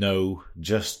is no,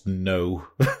 just no.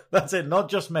 That's it.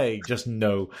 Not just me, just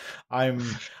no.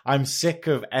 I'm sick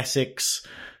of Essex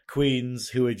queens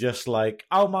who are just like,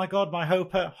 oh my God, my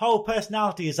whole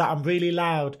personality is that I'm really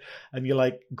loud. And you're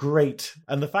like, great.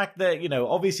 And the fact that,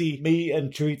 obviously me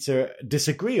and Teresa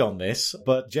disagree on this,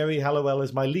 but Jerry Halliwell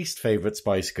is my least favourite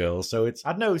Spice Girl. So it's,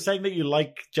 I don't know, saying that you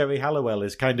like Jerry Halliwell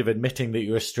is kind of admitting that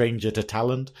you're a stranger to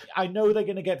talent. I know they're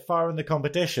going to get far in the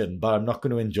competition, but I'm not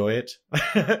going to enjoy it.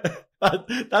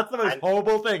 That's the most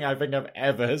horrible thing I think I've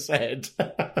ever said.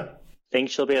 I think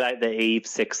she'll be like the Eve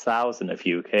 6000 of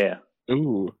UK.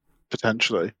 Ooh,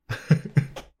 potentially.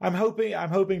 I'm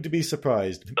hoping to be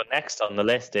surprised. So next on the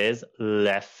list is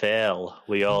Le Phil.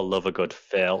 We all love a good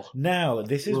Phil. Now,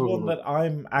 this is one that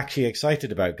I'm actually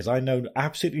excited about because I know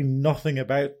absolutely nothing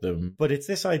about them. But it's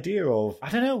this idea of, I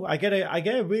don't know, I get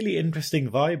a really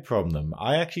interesting vibe from them.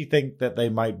 I actually think that they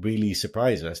might really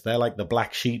surprise us. They're like the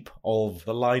black sheep of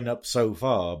the lineup so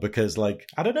far because,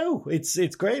 I don't know,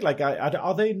 it's great.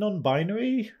 Are they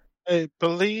non-binary? I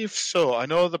believe so. I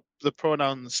know the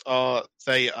pronouns are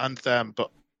they and them, but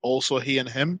also he and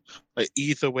him. Like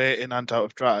either way, in and out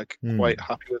of drag, Hmm. quite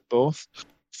happy with both.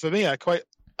 For me, I quite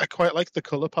like the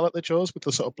color palette they chose with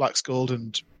the sort of blacks, gold,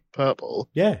 and purple.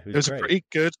 Yeah, It was a great. pretty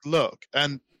good look,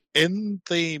 and in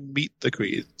the Meet the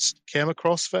Queens, came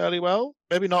across fairly well.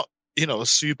 Maybe not,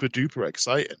 super duper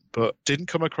exciting, but didn't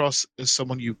come across as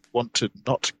someone you want to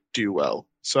not do well.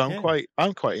 So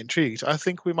I'm quite intrigued. I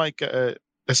think we might get a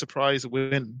surprise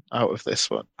win out of this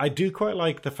one. I do quite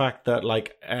like the fact that,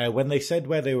 like, when they said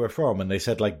where they were from and they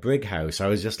said, like, Brighouse, I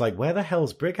was just like, where the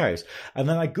hell's Brighouse? And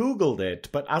then I Googled it,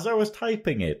 but as I was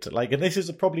typing it, like, and this is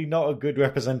probably not a good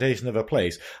representation of a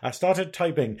place, I started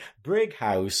typing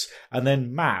Brighouse and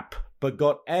then map, but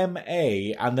got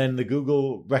MA, and then the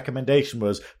Google recommendation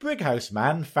was Brighouse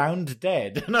man found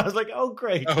dead. And I was like, oh,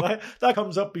 great. Oh. That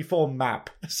comes up before map.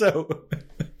 So...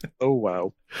 Oh,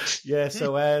 wow. Yeah,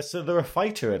 so they're a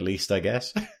fighter at least, I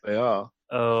guess. They are.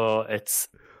 Oh,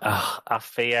 I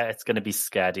fear it's going to be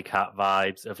Scaredy Cat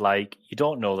vibes of like, you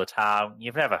don't know the town,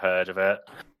 you've never heard of it.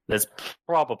 There's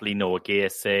probably no gay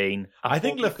scene. I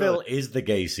think LaFille is the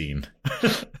gay scene.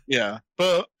 Yeah,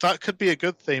 but that could be a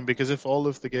good thing because if all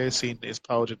of the gay scene is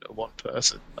powered into one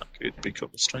person, that could become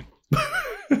a strength.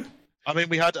 I mean,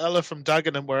 we had Ella from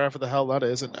Dagenham, wherever the hell that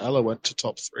is, and Ella went to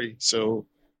top 3, so...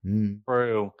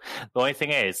 True. The only thing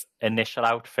is, initial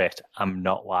outfit, I'm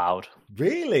not wowed.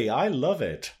 Really? I love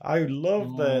it. I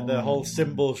love the whole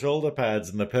symbol shoulder pads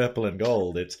and the purple and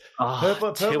gold. It's purple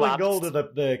and gold are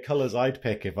the colours I'd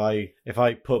pick if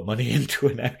I put money into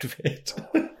an outfit.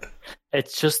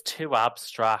 It's just too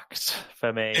abstract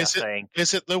for me, I think.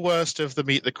 Is it the worst of the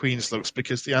Meet the Queens looks?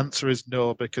 Because the answer is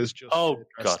no, because just no.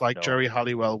 Jerry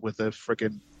Halliwell with a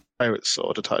friggin' pirate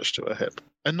sword attached to her hip.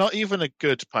 And not even a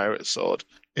good pirate sword.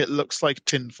 It looks like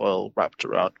tinfoil wrapped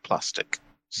around plastic.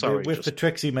 Sorry. With the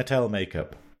Trixie Mattel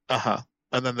makeup. Uh-huh.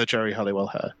 And then the Jerry Halliwell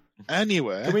hair.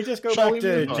 Anyway. Can we just go back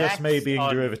to Jess May being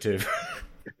derivative?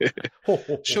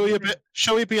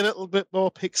 Shall we be a little bit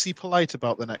more Pixie polite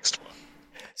about the next one?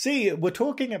 See, we're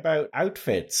talking about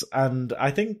outfits, and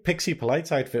I think Pixie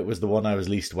Polite's outfit was the one I was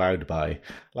least wowed by.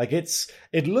 Like,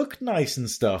 it looked nice and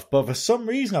stuff, but for some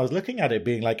reason I was looking at it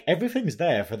being like, everything's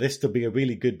there for this to be a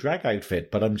really good drag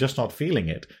outfit, but I'm just not feeling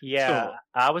it. Yeah, so,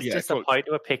 I was disappointed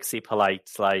with Pixie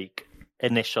Polite's, like,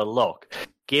 initial look,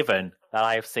 given that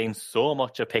I have seen so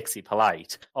much of Pixie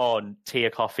Polite on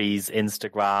Tia Coffee's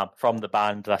Instagram, from the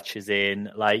band that she's in,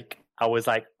 like... I was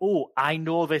like, oh, I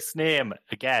know this name.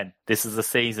 Again, this is a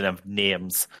season of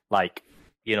names, like,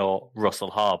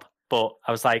 Russell Hobb. But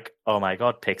I was like, oh my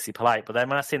God, Pixie Polite. But then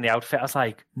when I seen the outfit, I was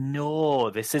like, no,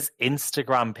 this is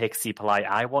Instagram Pixie Polite.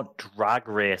 I want Drag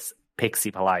Race Pixie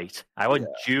Polite. I want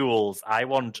jewels. I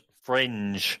want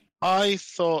fringe. I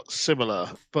thought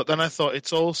similar, but then I thought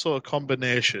it's also a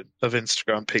combination of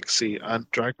Instagram Pixie and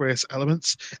Drag Race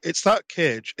elements. It's that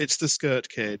cage. It's the skirt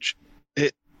cage.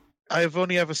 I've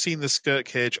only ever seen the skirt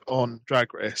cage on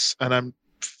Drag Race, and I'm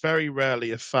very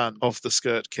rarely a fan of the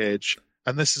skirt cage.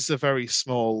 And this is a very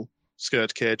small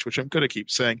skirt cage, which I'm going to keep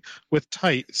saying, with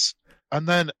tights. And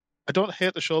then I don't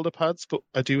hate the shoulder pads, but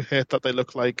I do hate that they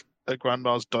look like a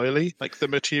grandma's doily. Like the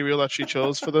material that she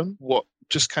chose for them, what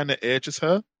just kind of ages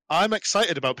her. I'm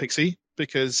excited about Pixie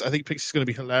because I think Pixie's going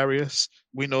to be hilarious.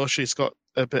 We know she's got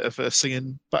a bit of a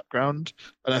singing background,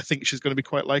 and I think she's going to be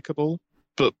quite likable.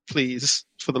 But please,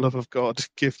 for the love of God,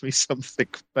 give me something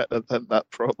better than that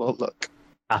promo look.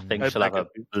 I think she'll have a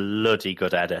bloody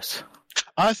good edit.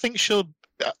 I think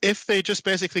if they just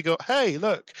basically go, hey,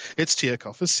 look, it's Tia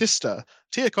Coffee's sister.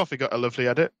 Tia Coffee got a lovely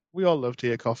edit. We all love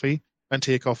Tia Coffee, and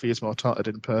Tia Coffee is more talented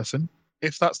in person.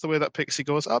 If that's the way that Pixie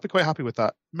goes, I'll be quite happy with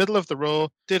that. Middle of the row,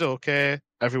 did okay.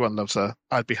 Everyone loves her.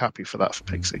 I'd be happy for that for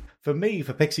Pixie. For me,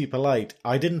 for Pixie Polite,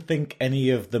 I didn't think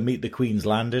any of the Meet the Queens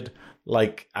landed.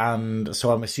 And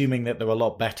so I'm assuming that they're a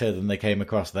lot better than they came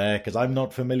across there, because I'm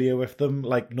not familiar with them,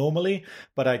 normally.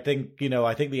 But I think,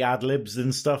 the ad-libs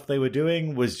and stuff they were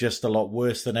doing was just a lot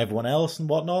worse than everyone else and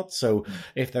whatnot. So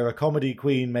if they're a comedy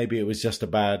queen, maybe it was just a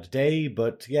bad day.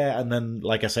 But yeah, and then,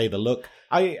 like I say, the look,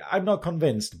 I'm not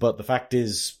convinced, but the fact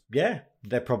is, yeah,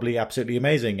 they're probably absolutely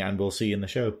amazing, and we'll see in the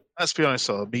show. Let's be honest,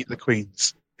 though, Meet the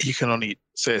Queens, you can only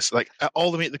say this,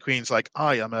 all the Meet the Queens,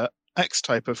 I am a X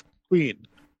type of queen.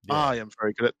 Yeah. I am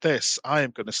very good at this. I am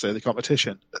going to stay the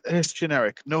competition. It's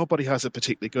generic. Nobody has a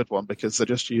particularly good one because they're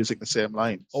just using the same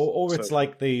lines. Or it's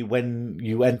like when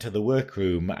you enter the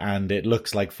workroom and it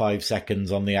looks like 5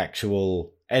 seconds on the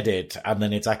actual edit, and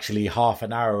then it's actually half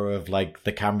an hour of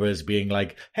the cameras being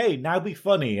like, hey, now be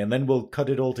funny, and then we'll cut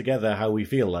it all together how we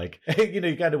feel like.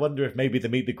 You kind of wonder if maybe the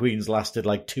Meet the Queens lasted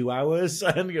 2 hours,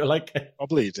 and you're like...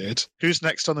 Probably did. Who's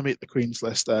next on the Meet the Queens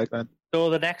list there, Glenn? So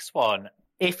the next one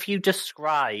if you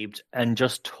described and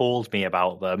just told me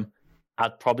about them,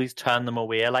 I'd probably turn them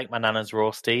away like my nana's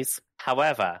roasties.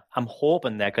 However, I'm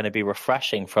hoping they're going to be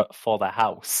refreshing for the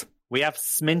house. We have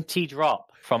Sminty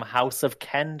Drop from House of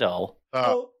Kendall.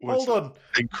 Hold on.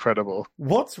 Incredible.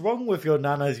 What's wrong with your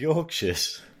nana's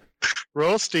Yorkshires?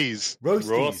 Roasties.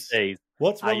 Roasties.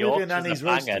 What's wrong with your Yorkshires nanny's are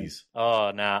banging. roasties?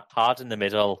 Oh, nah. Hard in the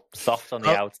middle, soft on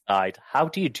the outside. How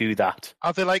do you do that?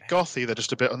 Are they like gothy? They're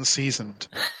just a bit unseasoned.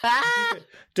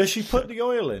 Does she put the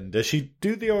oil in? Does she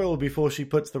do the oil before she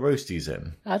puts the roasties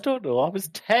in? I don't know. I was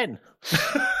 10.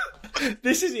 Is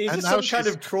this some kind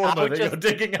of trauma that you're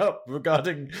digging up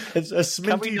regarding a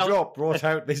Sminty Drop brought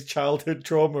out this childhood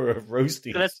trauma of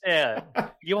roasties?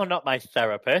 You are not my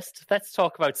therapist. Let's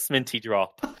talk about Sminty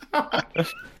Drop.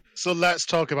 So let's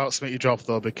talk about Sminty Drop,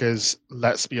 though, because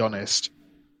let's be honest,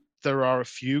 there are a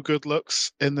few good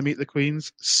looks in the Meet the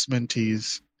Queens.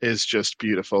 Sminty's is just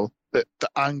beautiful. The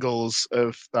angles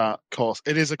of that corset,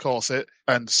 it is a corset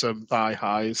and some thigh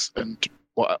highs and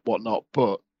whatnot,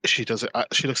 but she does it.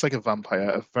 She looks like a vampire,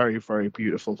 a very, very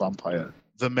beautiful vampire.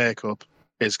 The makeup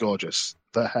is gorgeous.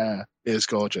 The hair is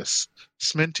gorgeous.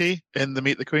 Sminty in the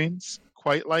Meet the Queens,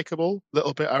 quite likable,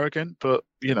 little bit arrogant, but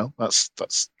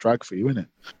that's drag for you, isn't it?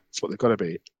 That's what they've got to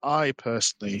be. I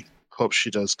personally hope she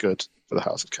does good for the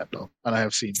House of Kendall, and I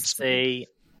have seen. See,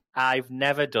 I've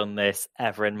never done this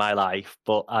ever in my life,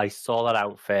 but I saw that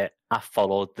outfit. I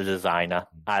followed the designer.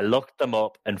 I looked them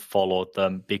up and followed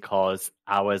them because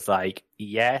I was like,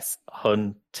 yes,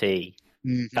 hunty.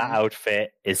 Mm-hmm. That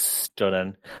outfit is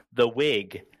stunning. The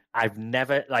wig, I've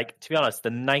never, to be honest, the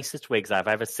nicest wigs I've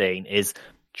ever seen is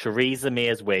Theresa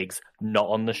May's wigs, not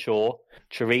on the show.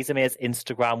 Theresa May's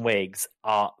Instagram wigs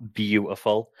are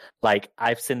beautiful.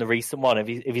 I've seen the recent one. Have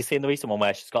you seen the recent one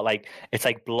where she's got it's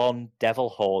like blonde devil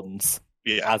horns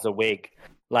as a wig?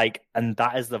 And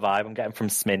that is the vibe I'm getting from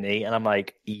Sminty, and I'm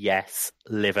like, yes,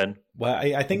 living. Well,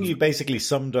 I think you basically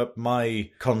summed up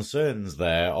my concerns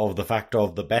there of the fact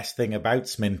of the best thing about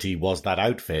Sminty was that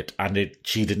outfit, and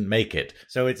she didn't make it.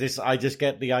 So it's this, I just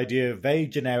get the idea of very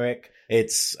generic.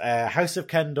 It's House of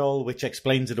Kendall, which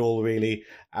explains it all, really.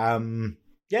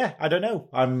 Yeah, I don't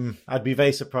know. I'd be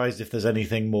very surprised if there's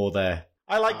anything more there.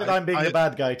 I like that I'm being the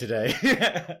bad guy today.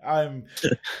 I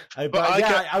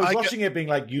was watching it being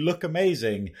like, you look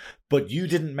amazing, but you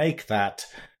didn't make that.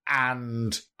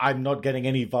 And I'm not getting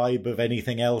any vibe of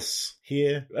anything else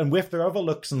here. And with their other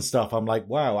looks and stuff, I'm like,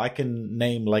 wow, I can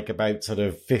name about sort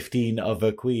of 15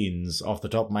 other queens off the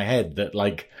top of my head that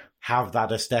have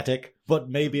that aesthetic. But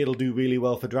maybe it'll do really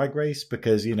well for Drag Race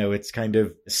because, it's kind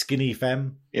of skinny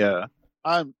femme. Yeah,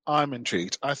 I'm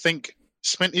intrigued. I think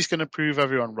Sminty's going to prove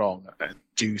everyone wrong and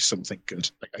do something good.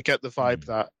 I get the vibe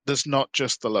that there's not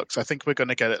just the looks. I think we're going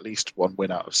to get at least one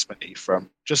win out of Sminty from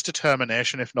just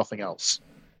determination, if nothing else.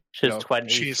 She's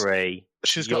 23.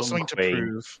 She's got something to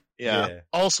prove. Yeah.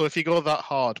 Also, if you go that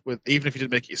hard even if you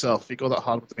didn't make it yourself, if you go that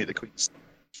hard with the Meet the Queens,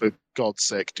 for God's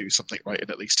sake, do something right in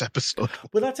at least episode.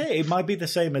 Well, that's it. It might be the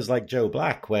same as Joe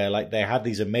Black, where they had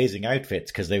these amazing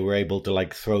outfits because they were able to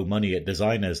throw money at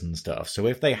designers and stuff. So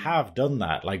if they have done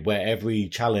that, where every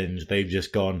challenge they've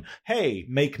just gone, hey,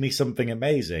 make me something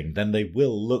amazing, then they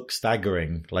will look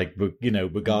staggering,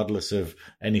 regardless of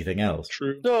anything else.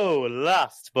 True. So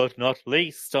last but not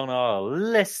least on our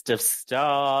list of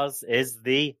stars is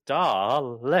the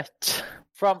Starlet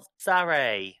from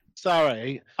Saray.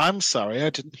 Sorry, I'm sorry,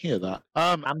 I didn't hear that.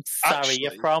 I'm sorry, actually,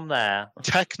 you're from there.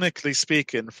 Technically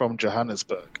speaking, from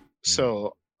Johannesburg.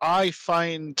 So I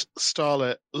find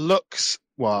Starlet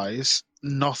looks-wise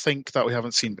nothing that we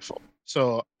haven't seen before.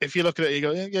 So if you look at it, you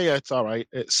go, yeah, it's all right.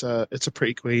 It's a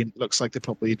pretty queen. Looks like they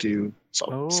probably do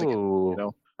sort of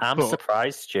singing, I'm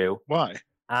surprised, Stu. Why?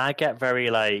 I get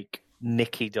very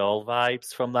Nikki Doll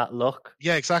vibes from that look.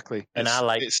 Yeah, exactly. And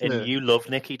you love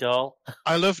Nikki Doll.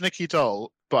 I love Nikki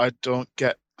Doll, but I don't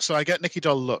get... So I get Nikki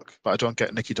Doll look, but I don't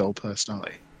get Nikki Doll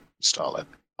personality. Starlet.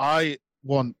 I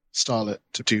want Starlet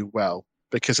to do well,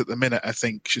 because at the minute I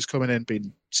think she's coming in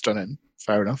being stunning.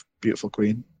 Fair enough. Beautiful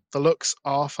queen. The looks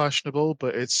are fashionable,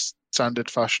 but it's standard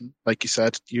fashion. Like you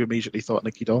said, you immediately thought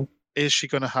Nikki Doll. Is she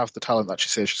going to have the talent that she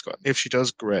says she's got? If she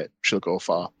does, great. She'll go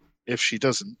far. If she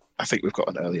doesn't, I think we've got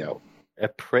an early out. A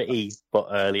pretty but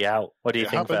early out. What do you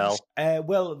think, Val?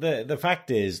 Well, the fact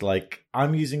is,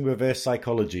 I'm using reverse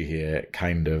psychology here,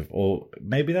 kind of, or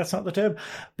maybe that's not the term,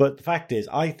 but the fact is,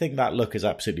 I think that look is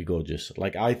absolutely gorgeous.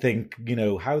 I think,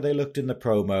 how they looked in the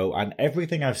promo and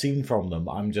everything I've seen from them,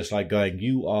 I'm just going,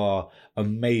 you are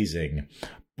amazing.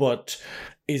 but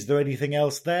is there anything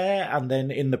else there? And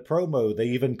then in the promo, they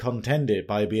even contend it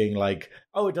by being like,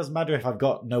 oh, it doesn't matter if I've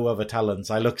got no other talents,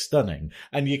 I look stunning.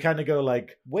 And you kind of go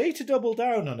like, way to double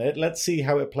down on it, let's see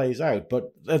how it plays out.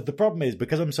 But the problem is,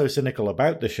 because I'm so cynical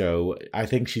about the show, I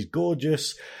think she's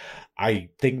gorgeous. I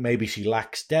think maybe she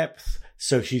lacks depth,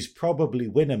 so she's probably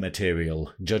winner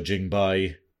material, judging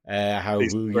by how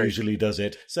Wu usually does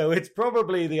it. So it's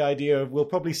probably the idea of we'll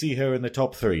probably see her in the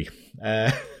top 3.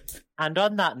 And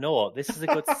on that note, this is a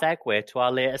good segue to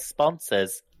our latest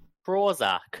sponsors.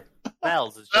 Prozac.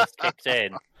 Bells has just kicked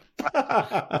in.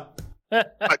 A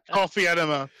coffee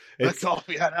enema. It's a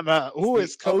coffee enema. Oh,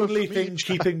 it's the only thing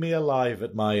keeping me alive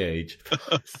at my age.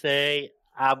 See,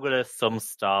 I'm going to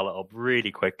style it up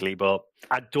really quickly, but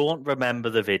I don't remember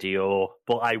the video,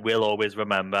 but I will always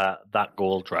remember that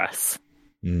gold dress.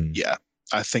 Yeah,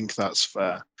 I think that's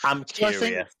fair. I'm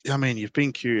curious. I mean, you've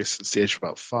been curious since the age of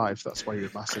about 5. That's why you're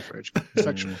a massive rage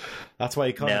sexual. That's why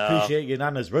you can't appreciate your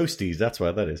nana's roasties. That's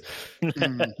why that is.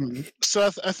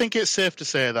 So I think it's safe to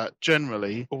say that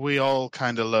generally we all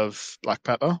kind of love black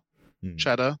pepper,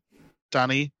 cheddar,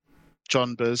 Danny,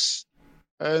 John Buzz,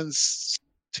 and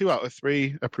 2 out of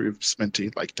 3 approve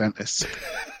Sminty like dentists.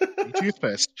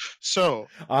 Toothpaste. So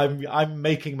I'm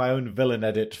making my own villain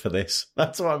edit for this.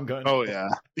 That's what I'm going. Oh yeah,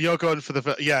 you're going for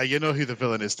the you know who the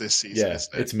villain is this season. Yeah,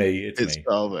 it's me. It's me.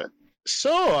 Velvet.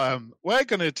 So we're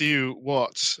gonna do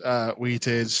what we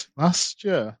did last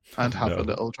year and have a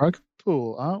little drag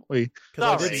pool, aren't we?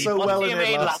 Because I did so well in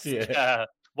it last year.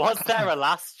 Was there a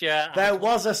last year? There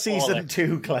was a season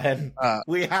 2, Glenn.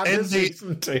 We had a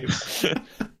season 2.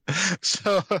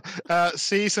 So,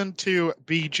 season 2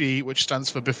 BG, which stands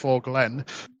for Before Glenn,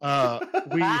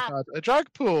 we had a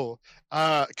drag pool.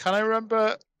 Can I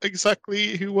remember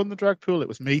exactly who won the drag pool? It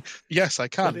was me. Yes, I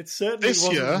can. But it certainly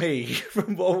wasn't me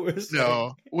from what we were saying.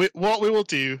 No. What we will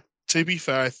do, to be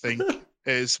fair, I think,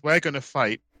 is we're going to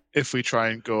fight if we try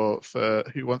and go for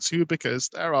who wants who, because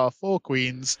there are 4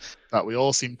 queens that we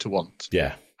all seem to want.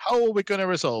 Yeah. How are we going to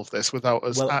resolve this without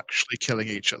us actually killing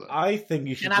each other? I think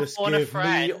you should just give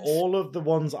me all of the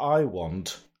ones I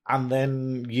want, and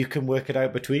then you can work it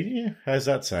out between you. How's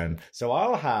that sound? So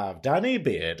I'll have Danny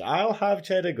Beard. I'll have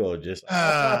Cheddar Gorgeous.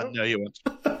 No, you won't.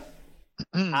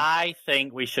 I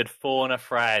think we should phone a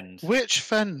friend. Which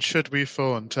friend should we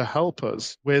phone to help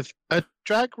us with a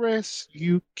Drag Race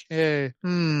UK?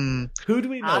 Who do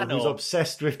we know who's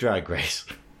obsessed with Drag Race?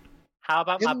 How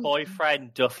about my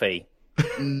boyfriend, Duffy?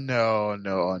 No.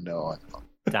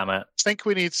 Damn it. I think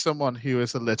we need someone who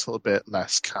is a little bit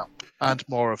less camp and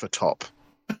more of a top.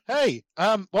 Hey,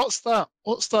 what's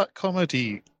that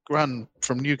comedy Gran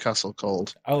from Newcastle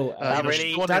called? Oh,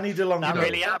 Danny DeLonghi. That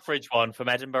really average one from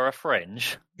Edinburgh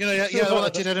Fringe. The one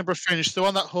that did Edinburgh Fringe, the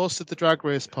one that hosted the Drag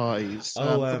Race parties.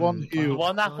 The one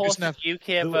that hosted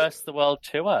UK versus the World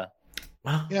Tour.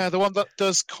 Yeah, the one that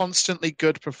does constantly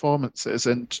good performances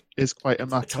and is quite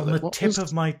immaculate. It's on the tip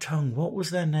of my tongue. What was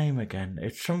their name again?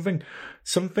 It's something.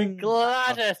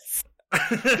 Gladys.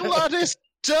 Gladys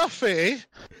Duffy.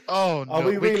 Oh no! Are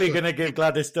we really going to give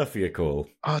Gladys Duffy a call?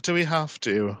 Oh, do we have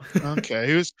to?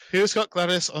 Okay, who's got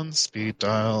Gladys on speed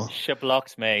dial? She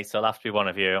blocked me, so it'll have to be one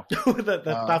of you.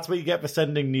 That's what you get for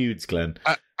sending nudes, Glenn.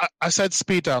 I said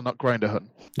speed dial, not grinder hunt.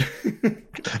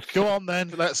 Go on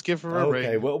then, let's give her a ring.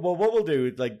 Okay, well, what we'll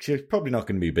do, she's probably not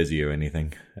going to be busy or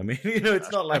anything. I mean,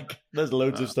 it's not like there's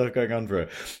loads of stuff going on for her.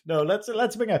 No,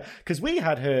 let's bring her, because we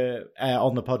had her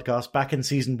on the podcast back in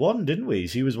season 1, didn't we?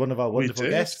 She was one of our wonderful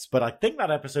guests, but I think that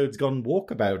episode's gone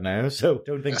walkabout now, so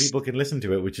don't think people can listen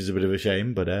to it, which is a bit of a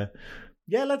shame, but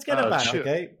yeah, let's get her back, sure.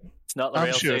 Okay? It's not the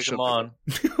real season 1.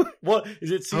 What,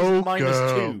 is it season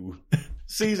 -2?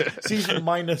 Season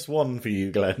 -1 for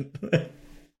you, Glenn.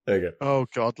 There you go. Oh,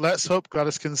 God. Let's hope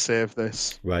Gladys can save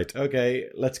this. Right. Okay.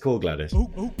 Let's call Gladys.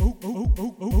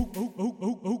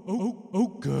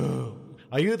 Girl.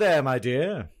 Are you there, my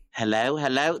dear?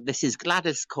 Hello. This is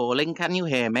Gladys calling. Can you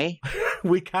hear me?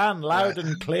 We can, loud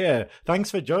and clear. Thanks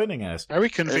for joining us. Very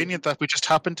convenient that we just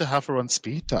happen to have her on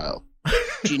speed dial.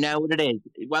 Do you know what it is?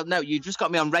 Well, no, you just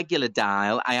got me on regular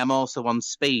dial. I am also on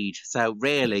speed. So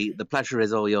really, the pleasure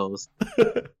is all yours.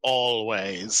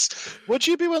 Always. Would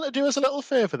you be willing to do us a little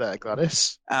favour there,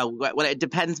 Gladys? Oh, well, it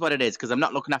depends what it is, because I'm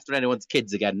not looking after anyone's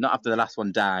kids again, not after the last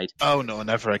one died. Oh, no,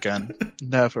 never again.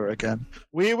 Never again.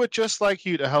 We would just like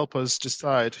you to help us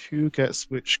decide who gets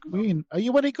which queen. Are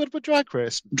you any good with Drag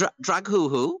Race? Drag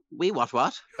who? We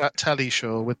what? That telly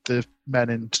show with the men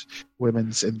and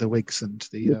women's in the wigs and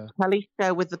the... Telly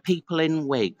show with the people in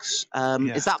wigs.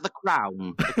 Is that The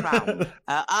Crown? The Crown.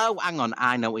 Oh, hang on.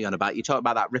 I know what you're on about. You're talking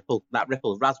about that ripple,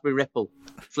 raspberry ripple,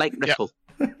 flake ripple.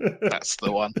 Yep. That's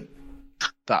the one.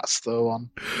 That's the one.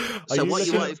 So what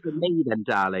you looking- wanted from me then,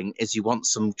 darling, is you want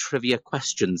some trivia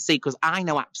questions. See, because I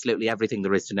know absolutely everything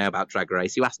there is to know about Drag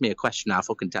Race. You ask me a question, I'll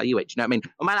fucking tell you it. Do you know what I mean?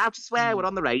 Am I allowed to swear? We're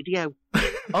on the radio.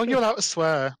 Oh, you're allowed to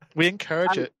swear. We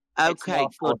encourage it. It's Okay,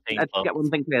 not good. 14 Let's plus. get one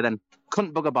thing clear then.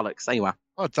 Cunt bugger bollocks. There you are.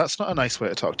 Oh, that's not a nice way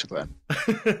to talk to Glenn.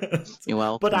 You're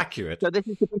welcome. but accurate. So this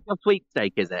is the official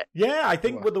sweepstake, is it? Yeah, I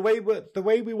think the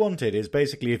way we want it is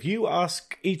basically if you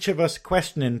ask each of us a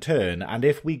question in turn, and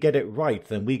if we get it right,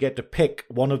 then we get to pick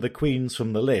one of the queens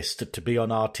from the list to be on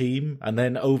our team, and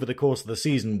then over the course of the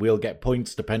season we'll get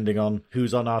points depending on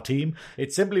who's on our team.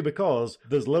 It's simply because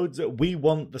there's loads that we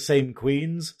want the same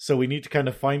queens, so we need to kind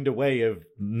of find a way of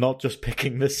not just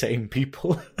picking the same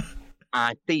people.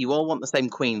 I see you all want the same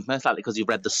queens, most likely because you've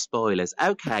read the spoilers.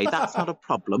 Okay, that's not a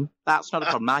problem. That's not a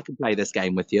problem. I can play this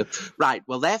game with you. Right,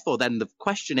 well, therefore, then the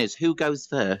question is, who goes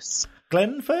first?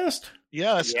 Glenn first?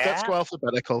 Yeah, let's Yeah. go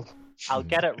alphabetical. I'll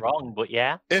get it wrong, but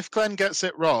yeah. If Glenn gets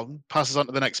it wrong, passes on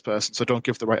to the next person, so don't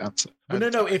give the right answer. Well,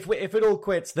 no, if it all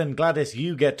quits, then Gladys,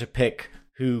 you get to pick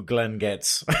who Glenn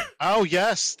gets. Oh,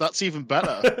 yes, that's even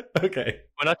better. Okay.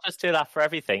 We'll not just do that for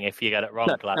everything. If you get it wrong,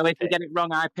 So, glad so if you pick. get it wrong,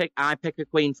 I pick a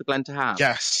queen for Glenn to have.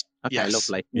 Yes. Okay, yes.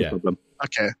 lovely. No Yeah. problem.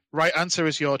 Okay. Right answer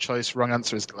is your choice. Wrong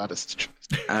answer is Gladys' choice.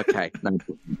 Okay, no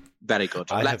problem. Very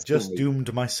good. I Let's have just play.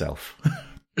 doomed myself.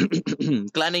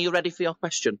 Glenn, are you ready for your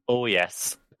question? Oh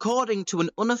yes. According to an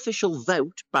unofficial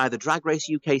vote by the Drag Race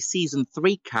UK Season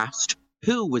 3 cast,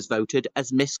 who was voted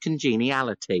as Miss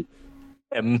Congeniality?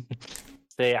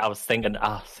 See, I was thinking.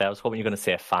 I was hoping you were going to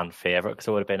say a fan favourite because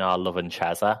it would have been our Love and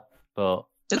Chazza, but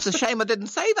It's a shame I didn't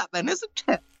say that then, isn't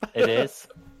it? it is.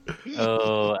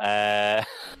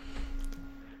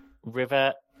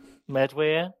 River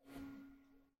Medway.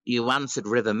 You answered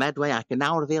River Medway. I can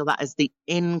now reveal that as the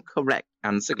incorrect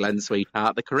answer, Glenn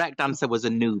Sweetheart. The correct answer was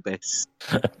Anubis,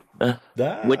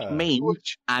 which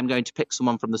means I'm going to pick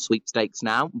someone from the sweepstakes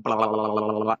now. Blah, blah, blah,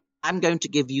 blah, blah, blah. I'm going to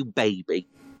give you Baby.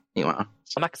 You are.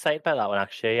 I'm excited about that one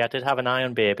actually. I did have an eye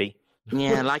on Baby.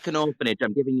 Yeah, like an orphanage.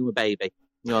 I'm giving you a baby.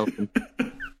 You're welcome.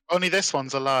 Only this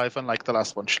one's alive, unlike the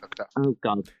last one she looked at. Oh,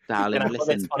 God, darling, Can I put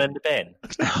listen. this one in the bin?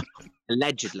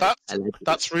 Allegedly.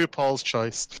 That's RuPaul's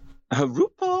choice.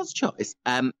 RuPaul's choice.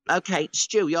 Okay,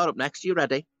 Stu, you're up next. You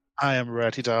ready? I am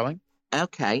ready, darling.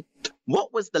 Okay.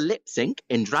 What was the lip sync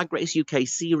in Drag Race UK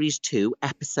Series 2,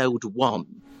 Episode 1?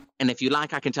 And if you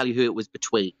like, I can tell you who it was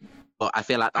between. But I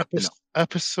feel like that's enough.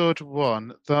 Episode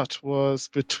 1, that was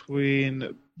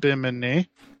between Bimini.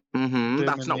 Mm-hmm.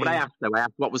 That's not what I asked, though. I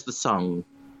asked what was the song.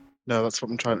 No, that's what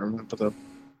I'm trying to remember, though.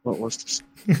 What was this?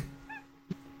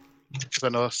 Because I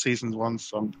know season 1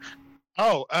 song.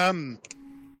 Oh,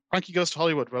 Frankie Goes to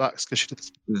Hollywood, relax, because she did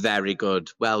this. Very good.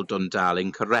 Well done,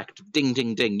 darling. Correct. Ding,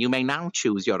 ding, ding. You may now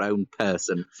choose your own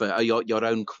person, for your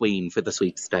own queen for the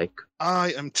sweepstake.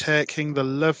 I am taking the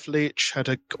lovely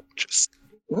Cheddar Gorgeous.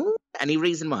 Any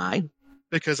reason why?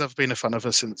 Because I've been a fan of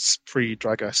her since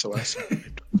pre-Drag SOS.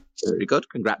 Very good.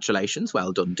 Congratulations.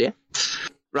 Well done, dear.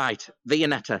 Right,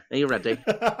 Vianetta, are you ready?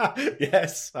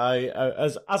 Yes,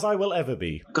 as I will ever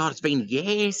be. God, it's been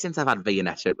years since I've had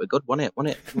Vianetta. It was good, wasn't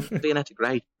it? Vianetta,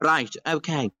 great. Right,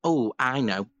 okay. Oh, I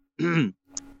know.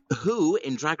 Who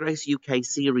in Drag Race UK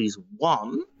Series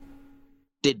 1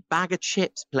 did Bag of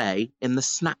Chips play in the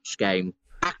Snatch game?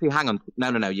 Actually, hang on.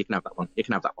 No, you can have that one. You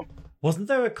can have that one. Wasn't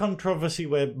there a controversy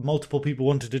where multiple people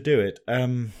wanted to do it?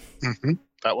 Mm-hmm.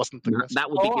 That wasn't the question. That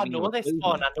would be I giving you know a this clue.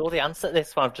 one. I know the answer to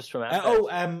this one. I've just remembered.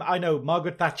 I know,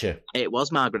 Margaret Thatcher. It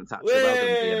was Margaret Thatcher. Well done,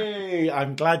 Vianetta. Yay!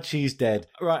 I'm glad she's dead.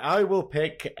 Right, I will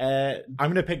pick. I'm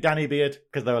going to pick Danny Beard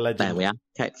because they're a legend. There we are.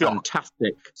 Okay,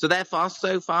 fantastic. So therefore,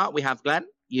 so far, we have Glenn,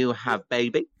 you have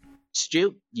Baby,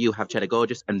 Stu, you have Cheddar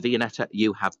Gorgeous, and Vianetta,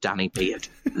 you have Danny Beard.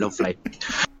 Lovely.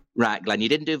 Right, Glenn, you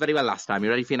didn't do very well last time.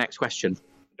 You ready for your next question?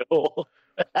 No.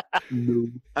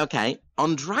 Okay.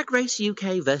 On Drag Race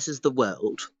UK versus the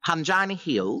World, Pangina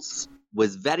Heels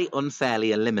was very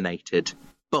unfairly eliminated.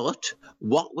 But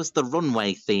what was the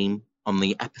runway theme on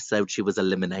the episode she was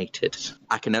eliminated?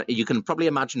 You can probably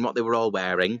imagine what they were all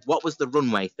wearing. What was the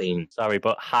runway theme? Sorry,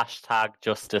 but hashtag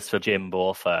justice for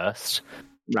Jimbo first.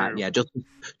 Right, yeah,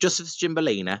 Justice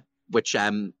Jimbolina, which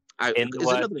In the is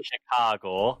words another- of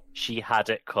Chicago, she had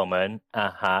it coming.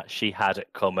 She had it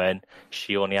coming.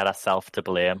 She only had herself to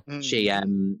blame. She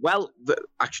actually,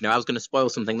 no, I was going to spoil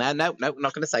something there. No, not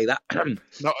going to say that.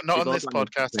 Not on this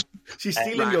podcast. She's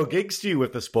stealing Right. your gig, Stu,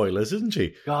 with the spoilers, isn't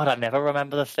she? God, I never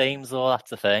remember the themes though. That's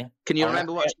the thing. Can you Oh,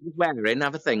 remember what she was wearing?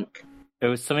 Have a think. It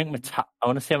was something I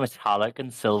want to say metallic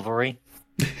and silvery.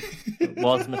 It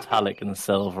was metallic and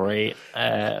silvery.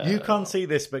 You can't see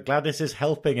this, but Gladys is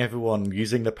helping everyone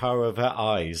using the power of her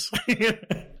eyes.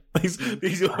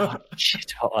 these Oh,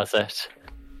 shit, what was it?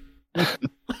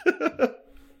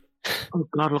 Oh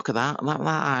God, look at that! That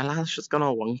eyelash has gone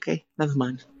all wonky. Never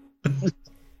mind.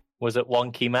 Was it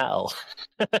Wonky Metal?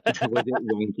 Was it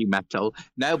Wonky Metal?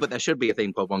 No, but there should be a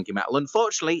theme called Wonky Metal.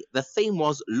 Unfortunately, the theme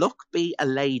was "Luck Be a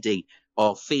Lady"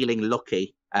 or "Feeling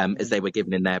Lucky," as they were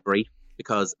given in their brief,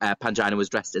 because Pangina was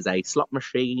dressed as a slot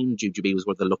machine, Jujubee was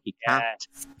with a lucky cat,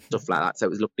 stuff like that. So it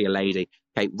was "Luck Be a Lady."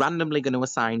 Okay, randomly going to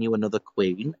assign you another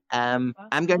queen. I'm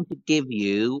going to give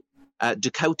you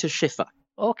Dakota Schiffer.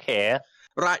 Okay.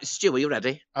 Right, Stu, are you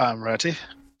ready? I'm ready.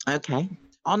 Okay.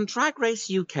 On Drag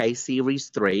Race UK Series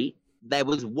 3, there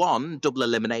was one double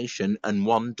elimination and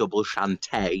one double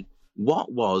shantae.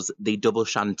 What was the double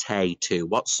shantae to?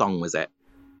 What song was it?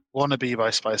 Wannabe by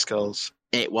Spice Girls.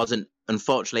 It wasn't.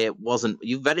 Unfortunately, it wasn't.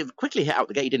 You very quickly hit out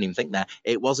the gate. You didn't even think there.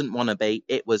 It wasn't Wannabe.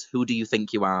 It was Who Do You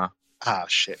Think You Are? Ah,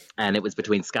 shit. And it was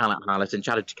between Scarlett Harlot and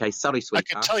Charlotte Case. Sorry, I sweetheart.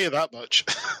 can tell you that much.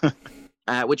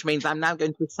 Which means I'm now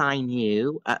going to assign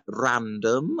you at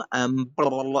random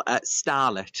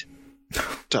Starlet.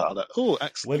 Darling. Oh,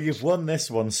 excellent. Well, you've won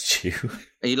this one, Stu.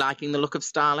 Are you liking the look of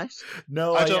Starlet?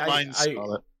 No, I don't mind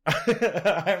Scarlett.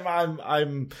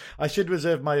 I should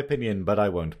reserve my opinion, but I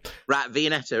won't. Right,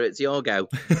 Vianetta, it's your go,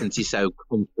 since you're so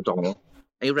comfortable.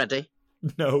 Are you ready?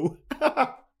 No.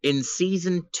 In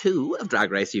Season 2 of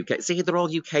Drag Race UK, see, they're all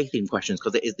UK-themed questions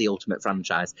because it is the ultimate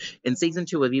franchise. In Season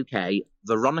 2 of UK,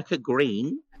 Veronica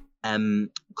Green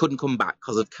couldn't come back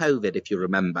because of COVID, if you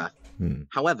remember.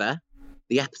 However,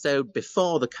 the episode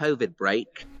before the COVID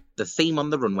break, the theme on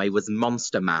the runway was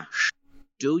Monster Mash.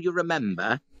 Do you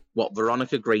remember what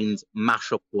Veronica Green's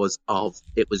mashup was of?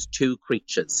 It was two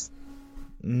creatures.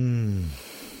 No,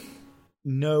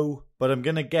 but I'm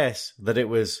going to guess that it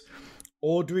was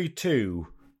Audrey 2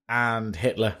 and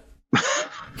Hitler.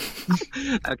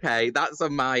 Okay, that's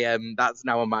on my that's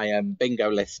now on my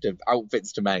bingo list of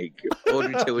outfits to make.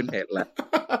 Audrey 2 and Hitler.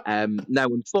 No,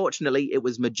 unfortunately, it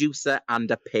was Medusa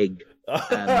and a pig.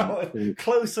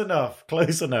 Close enough. Which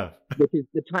is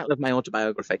the title of my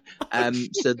autobiography.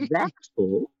 So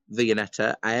therefore,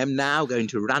 Vianetta, I am now going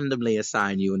to randomly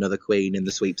assign you another queen in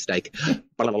the sweepstake.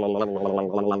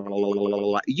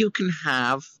 You can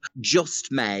have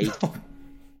Just May.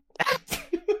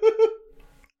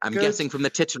 I'm guessing from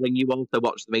the tittering you also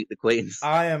watched the Meet the Queens.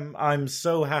 I'm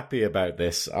so happy about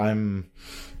this. I'm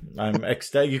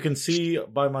ecstatic. You can see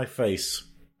by my face.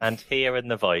 And hear in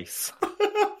the voice.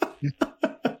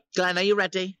 Glenn, are you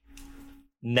ready?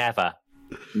 Never.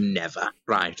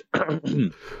 Right.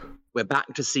 We're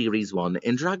back to Series 1.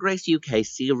 In Drag Race UK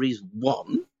Series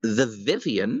 1, the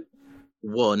Vivienne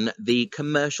won the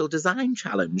Commercial Design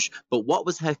Challenge. But what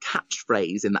was her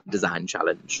catchphrase in that design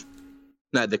challenge?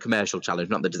 No, the Commercial Challenge,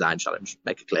 not the Design Challenge.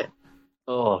 Make it clear.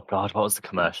 Oh, God, what was the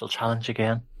Commercial Challenge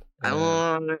again?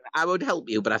 I would help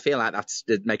you, but I feel like that's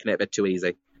making it a bit too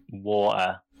easy.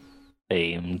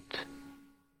 Water-themed.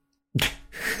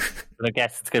 I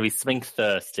guess it's going to be something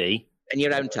thirsty. In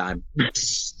your own time.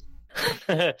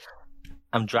 I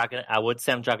would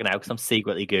say I'm dragging out because I'm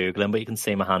secretly Googling, but you can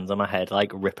see my hands on my head,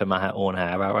 like ripping my own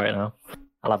hair out right now.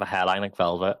 I'll have a hairline like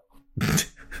velvet.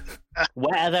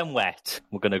 Wetter than wet,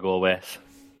 we're going to go with.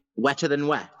 Wetter than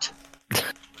wet.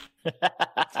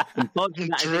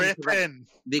 Dripping.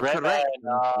 The correct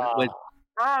was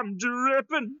I'm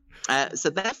dripping. So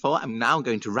therefore, I'm now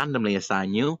going to randomly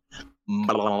assign you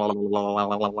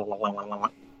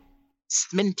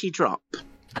Sminty Drop.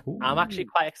 I'm actually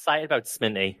quite excited about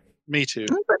Sminty. Me too.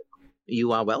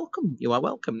 You are welcome.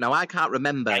 Now, I can't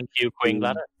remember. Thank you, Queen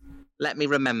Gladys. Let me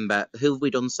remember. Who have we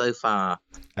done so far?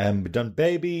 We've done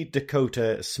Baby,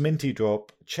 Dakota, Sminty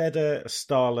Drop, Cheddar,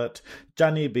 Starlet,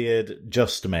 Danny Beard,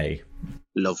 Just May.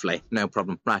 Lovely. No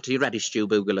problem. Right, are you ready, Stu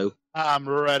Boogaloo? I'm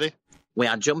ready. We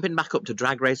are jumping back up to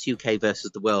Drag Race UK versus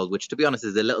the World, which, to be honest,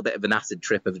 is a little bit of an acid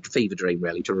trip of a fever dream,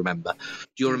 really, to remember.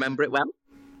 Do you remember it well?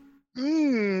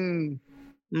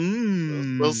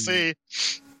 We'll see.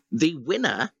 The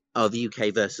winner of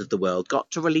UK versus the World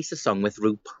got to release a song with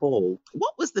RuPaul.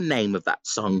 What was the name of that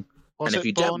song? Was and if it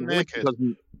you Born don't know, Naked?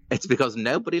 it's because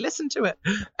nobody listened to it.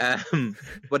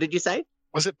 What did you say?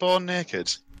 Was it Born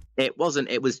Naked? It wasn't.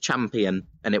 It was Champion,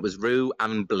 and it was Ru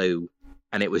and Blue,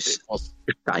 and it was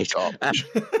right.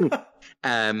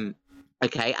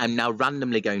 Okay, I'm now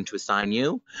randomly going to assign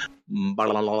you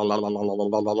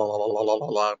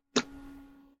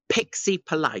Pixie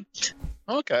Polite.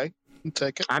 Okay, I'll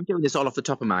take it. I'm doing this all off the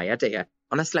top of my head here,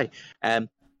 honestly.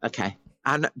 Okay.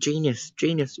 And genius,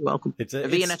 you're welcome. It's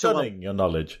stunning, your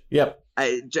knowledge. Yep.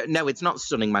 No, it's not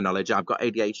stunning, my knowledge. I've got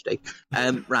ADHD.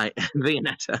 Right,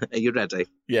 Vianetta, are you ready?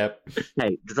 Yep.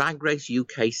 Okay, Drag Race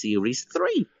UK Series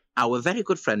 3. our very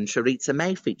good friend Charitza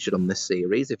May featured on this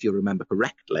series, if you remember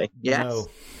correctly. Yes?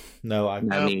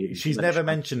 She's never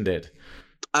mentioned it.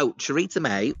 Oh, Charitza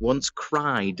May once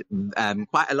cried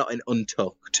quite a lot in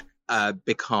Untucked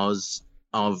because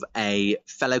of a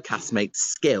fellow castmate's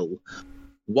skill.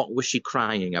 What was she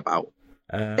crying about?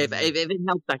 If it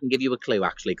helps, I can give you a clue,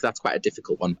 actually, because that's quite a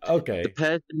difficult one. Okay.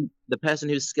 The person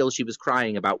whose skill she was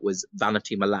crying about was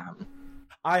Vanity Milan.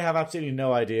 I have absolutely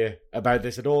no idea about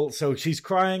this at all. So she's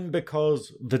crying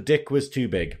because the dick was too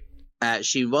big.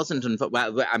 She wasn't,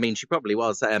 well, I mean, she probably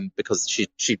was, because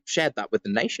she shared that with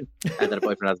the nation, that a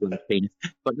boyfriend has a penis.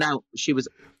 But now she was,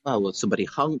 somebody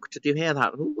honked. Did you hear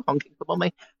that? Ooh, honking for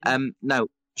mummy. No,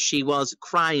 she was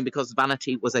crying because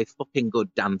Vanity was a fucking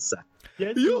good dancer.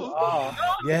 Yes,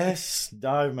 Yes,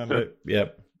 I remember it.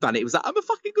 Yep. Vanity was like, I'm a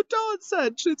fucking good dancer.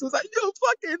 And she was like, you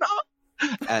fucking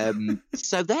are.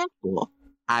 So therefore,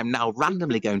 I'm now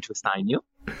randomly going to assign you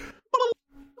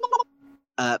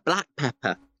Black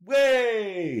Pepper.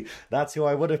 Way! That's who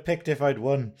I would have picked if I'd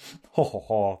won. Ho, ho,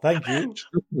 ho. Thank you.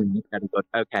 Very good.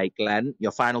 Okay, Glenn,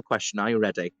 your final question. Are you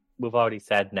ready? We've already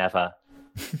said never.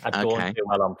 I don't do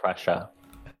well on pressure.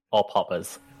 Or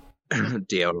poppers.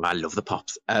 Dear, I love the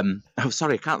pops.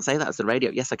 Sorry, I can't say that as the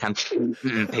radio. Yes, I can.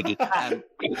 Piggy.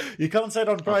 You can't say it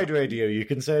on Pride Radio. You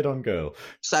can say it on Girl.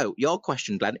 So, your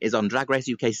question, Glenn, is on Drag Race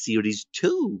UK Series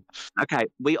 2. Okay,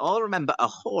 we all remember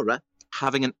Ahura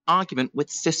having an argument with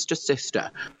Sister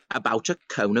Sister about a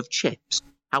cone of chips.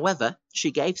 However,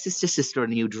 she gave Sister Sister a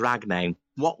new drag name.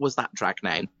 What was that drag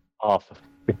name? Oh,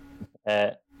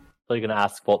 so you're going to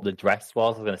ask what the dress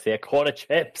was? I was going to say a cone of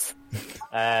chips.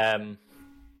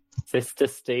 Sister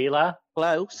Stealer?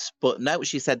 Close, but no,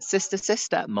 she said Sister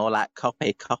Sister, more like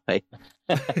copy.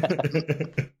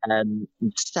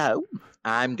 So,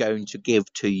 I'm going to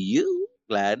give to you,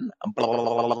 Glenn,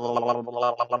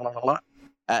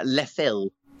 Le Fil.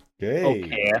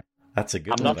 Okay. That's a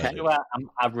good I'm one. not sure.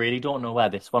 I really don't know where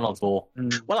this one will go.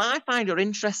 Well, I find her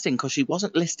interesting because she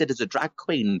wasn't listed as a drag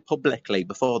queen publicly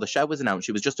before the show was announced.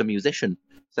 She was just a musician.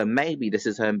 So maybe this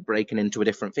is her breaking into a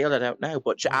different field. I don't know.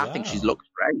 But I think she's looked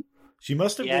great. She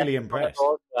must have really impressed.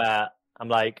 I'm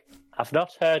like, I've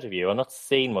not heard of you. I've not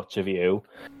seen much of you.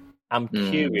 I'm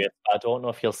curious. But I don't know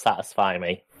if you'll satisfy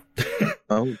me.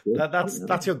 Oh,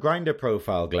 that's your Grindr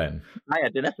profile, Glenn. I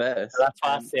had dinner first. That's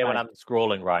what I say when I'm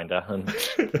scrolling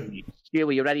Grindr. Hugh,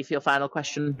 are you ready for your final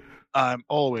question? I'm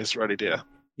always ready, dear.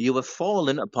 You have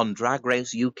fallen upon Drag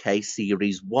Race UK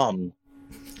Series 1.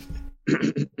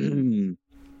 In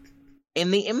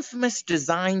the infamous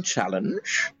design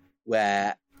challenge,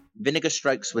 where Vinegar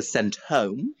Strokes was sent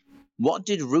home, what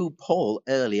did RuPaul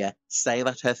earlier say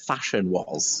that her fashion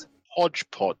was?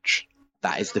 Hodgepodge.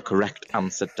 That is the correct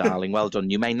answer, darling. Well done.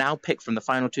 You may now pick from the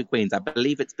final two queens. I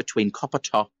believe it's between Copper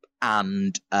Top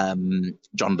and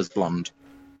John Buzz Blonde.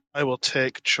 I will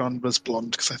take John Buzz Blonde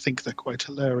because I think they're quite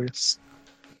hilarious.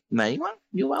 There you are.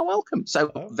 You are welcome.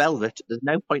 So, Velvet, there's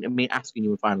no point in me asking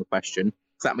you a final question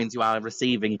because that means you are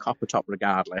receiving Copper Top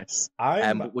regardless.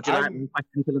 Would you like me to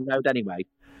question to the road anyway?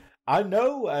 I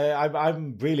know.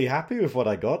 I'm really happy with what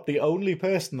I got. The only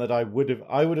person that I would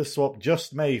have swapped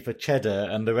just May for Cheddar,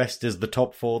 and the rest is the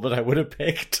top four that I would have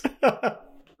picked.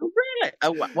 Really?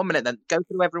 Oh, 1 minute then. Go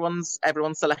through everyone's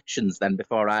selections then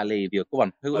before I leave you. Go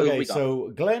on. Who have we got?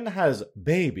 So Glenn has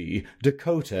Baby,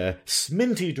 Dakota,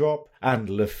 Sminty Drop, and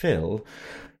LaFille.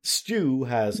 Stu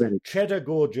has Cheddar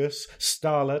Gorgeous,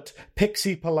 Starlet,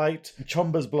 Pixie Polite,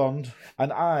 Chombers Blonde,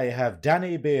 and I have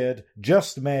Danny Beard,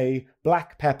 Just May,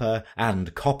 Black Pepper,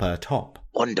 and Copper Top.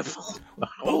 Wonderful.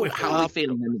 How are we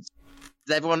feeling?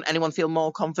 Does anyone feel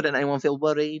more confident? Anyone feel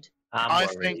worried? I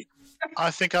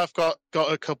think I've got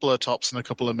a couple of tops and a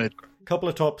couple of mid. Couple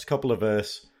of tops, couple of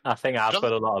verse. I think I've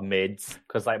got a lot of mids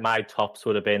because like my tops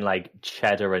would have been like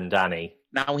Cheddar and Danny.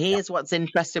 Now, here's what's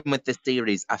interesting with this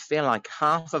series. I feel like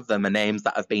half of them are names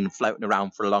that have been floating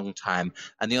around for a long time,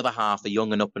 and the other half are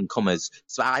young and up-and-comers.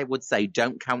 So I would say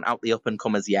don't count out the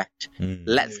up-and-comers yet.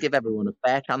 Let's give everyone a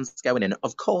fair chance going in.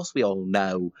 Of course, we all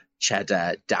know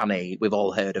Cheddar, Danny. We've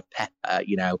all heard of Pepper,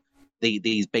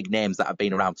 these big names that have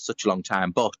been around for such a long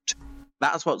time. But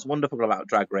that's what's wonderful about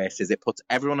Drag Race is it puts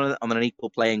everyone on an equal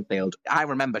playing field. I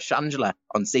remember Shangela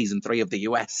on season 3 of the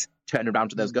US turning around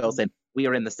to those girls saying, we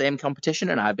are in the same competition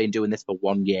and I've been doing this for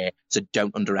 1 year, so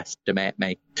don't underestimate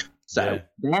me. So,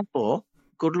 Therefore,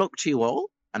 good luck to you all,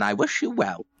 and I wish you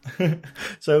well.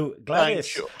 So,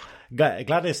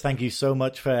 Gladys, thank you so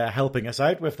much for helping us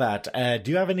out with that.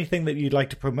 Do you have anything that you'd like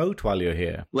to promote while you're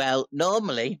here? Well,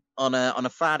 normally on a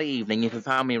Friday evening, you can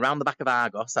find me around the back of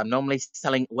Argos. I'm normally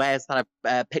selling wares that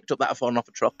I've picked up that have fallen off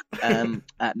a truck.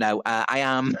 No, I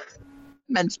am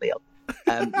mentally ill.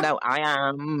 No, I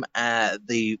am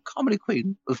the comedy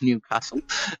queen of Newcastle.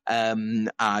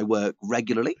 I work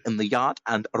regularly in the Yard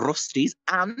and Rusty's.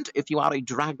 And if you are a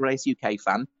Drag Race UK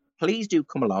fan, please do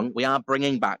come along. We are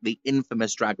bringing back the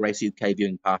infamous Drag Race UK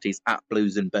viewing parties at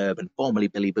Blues and Bourbon, formerly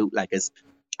Billy Bootleggers.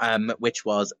 Which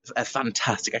was a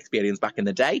fantastic experience back in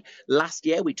the day. Last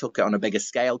year, we took it on a bigger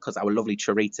scale because our lovely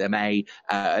Charita May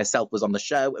herself was on the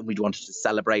show, and we wanted to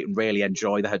celebrate and really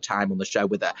enjoy her time on the show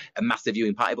with a massive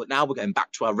viewing party. But now we're going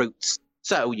back to our roots.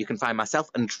 So you can find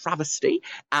myself and Travesty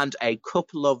and a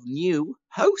couple of new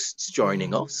hosts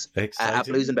joining us at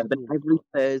Blues and Bourbon every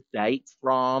Thursday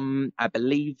from, I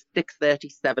believe,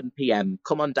 6:37 p.m.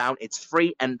 Come on down. It's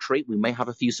free entry. We may have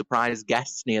a few surprise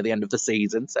guests near the end of the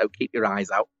season, so keep your eyes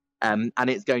out. And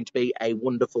it's going to be a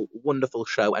wonderful, wonderful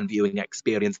show and viewing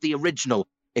experience. The original,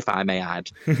 if I may add.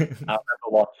 I remember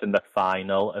watching the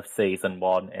final of season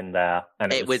 1 in there.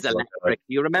 And it was electric.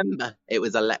 You remember? It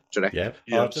was electric. Yep.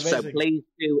 Yeah. So please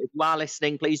do, if you are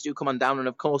listening, please do come on down. And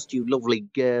of course, you lovely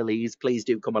girlies, please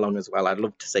do come along as well. I'd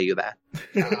love to see you there.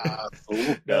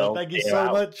 Well, thank you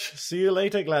so much. See you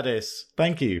later, Gladys.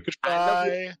 Thank you.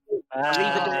 Goodbye.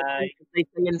 Bye.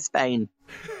 In Spain.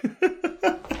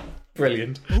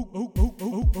 Brilliant.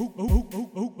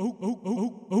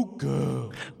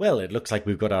 Well, it looks like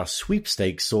we've got our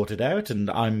sweepstakes sorted out, and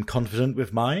I'm confident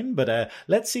with mine, but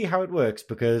let's see how it works,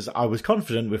 because I was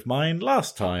confident with mine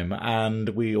last time, and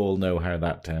we all know how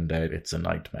that turned out. It's a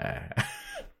nightmare.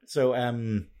 So,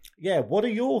 yeah, what are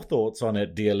your thoughts on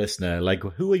it, dear listener? Like,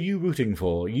 who are you rooting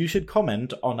for? You should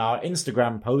comment on our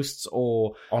Instagram posts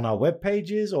or on our web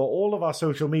pages or all of our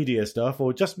social media stuff,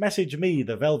 or just message me,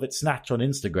 the Velvet Snatch, on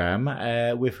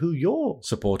Instagram with who you're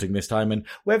supporting this time and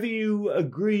whether you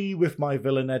agree with my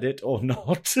villain edit or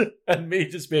not, and me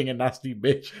just being a nasty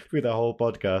bitch through the whole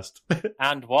podcast.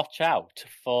 And watch out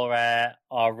for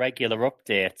our regular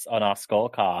updates on our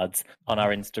scorecards on our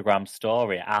Instagram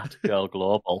story at Girl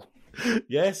Global.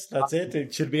 Yes, that's it.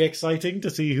 It should be exciting to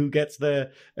see who gets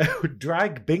the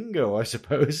drag bingo, I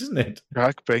suppose, isn't it?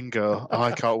 Drag bingo. Oh,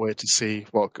 I can't wait to see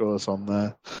what goes on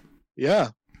there. Yeah,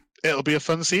 it'll be a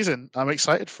fun season. I'm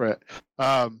excited for it.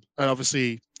 And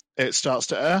obviously, it starts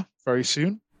to air very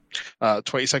soon,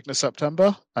 22nd of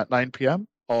September at 9 p.m.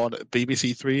 on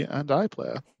BBC Three and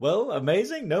iPlayer. Well,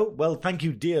 amazing. Well, thank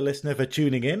you, dear listener, for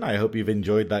tuning in. I hope you've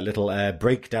enjoyed that little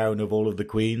breakdown of all of the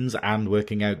queens and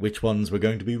working out which ones we're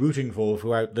going to be rooting for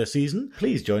throughout the season.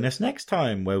 Please join us next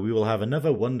time, where we will have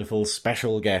another wonderful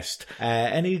special guest.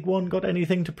 Anyone got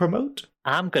anything to promote?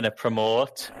 I'm going to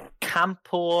promote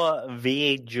Campo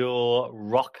Viejo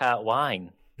Roca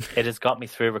wine. It has got me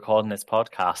through recording this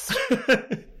podcast.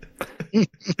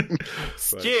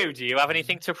 Stu, do you have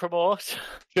anything to promote?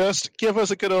 Just give us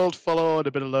a good old follow and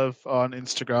a bit of love on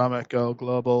Instagram at Girl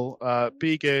Global.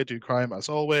 Be gay, do crime as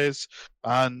always.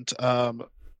 And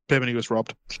Bimini was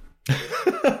robbed.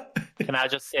 Can I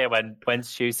just say, when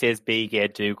Stu says be gay,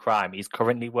 do crime, he's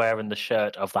currently wearing the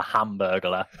shirt of the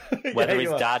Hamburglar. Whether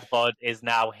his dad bod is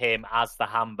now him as the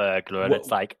Hamburglar, and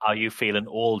it's like, are you feeling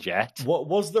old yet? What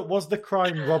was the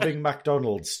crime robbing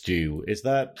McDonald's, Stu? Is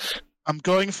that... I'm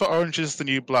going for Orange is the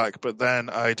New Black, but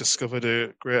then I discovered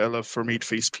a greater love for Meat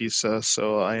Feast Pizza,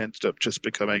 so I ended up just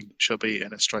becoming chubby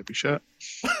in a stripy shirt.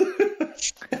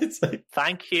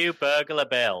 Thank you, Burglar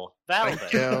Bill. Velvet.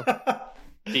 Thank you.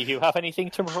 Do you have anything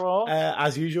to promote?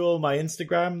 As usual, my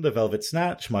Instagram, The Velvet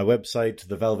Snatch, my website,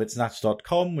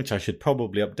 thevelvetsnatch.com, which I should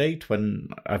probably update when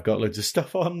I've got loads of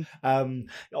stuff on.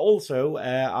 Also,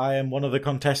 I am one of the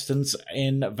contestants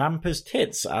in Vampir's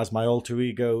Tits as my alter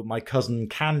ego, my cousin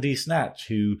Candy Snatch,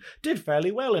 who did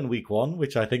fairly well in week 1,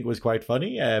 which I think was quite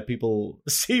funny. People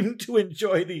seemed to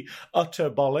enjoy the utter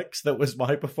bollocks that was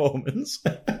my performance.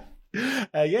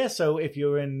 So if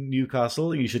you're in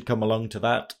Newcastle, you should come along to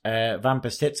that.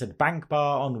 Vampir's Tits at Bank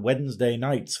Bar on Wednesday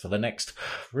nights for the next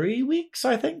 3 weeks,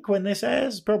 I think, when this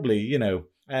airs. Probably,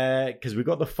 because we've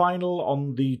got the final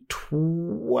on the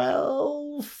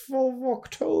 12th of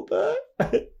October.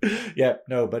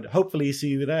 But hopefully see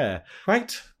you there.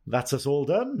 Right, that's us all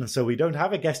done. So we don't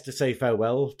have a guest to say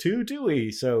farewell to, do we?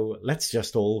 So let's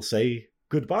just all say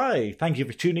goodbye. Thank you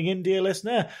for tuning in, dear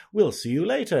listener. We'll see you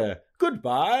later.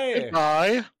 Goodbye.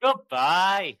 Goodbye.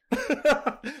 Goodbye.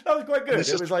 That was quite good.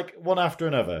 It was like one after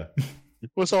another.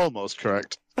 It was almost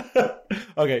correct.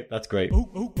 Okay, that's great.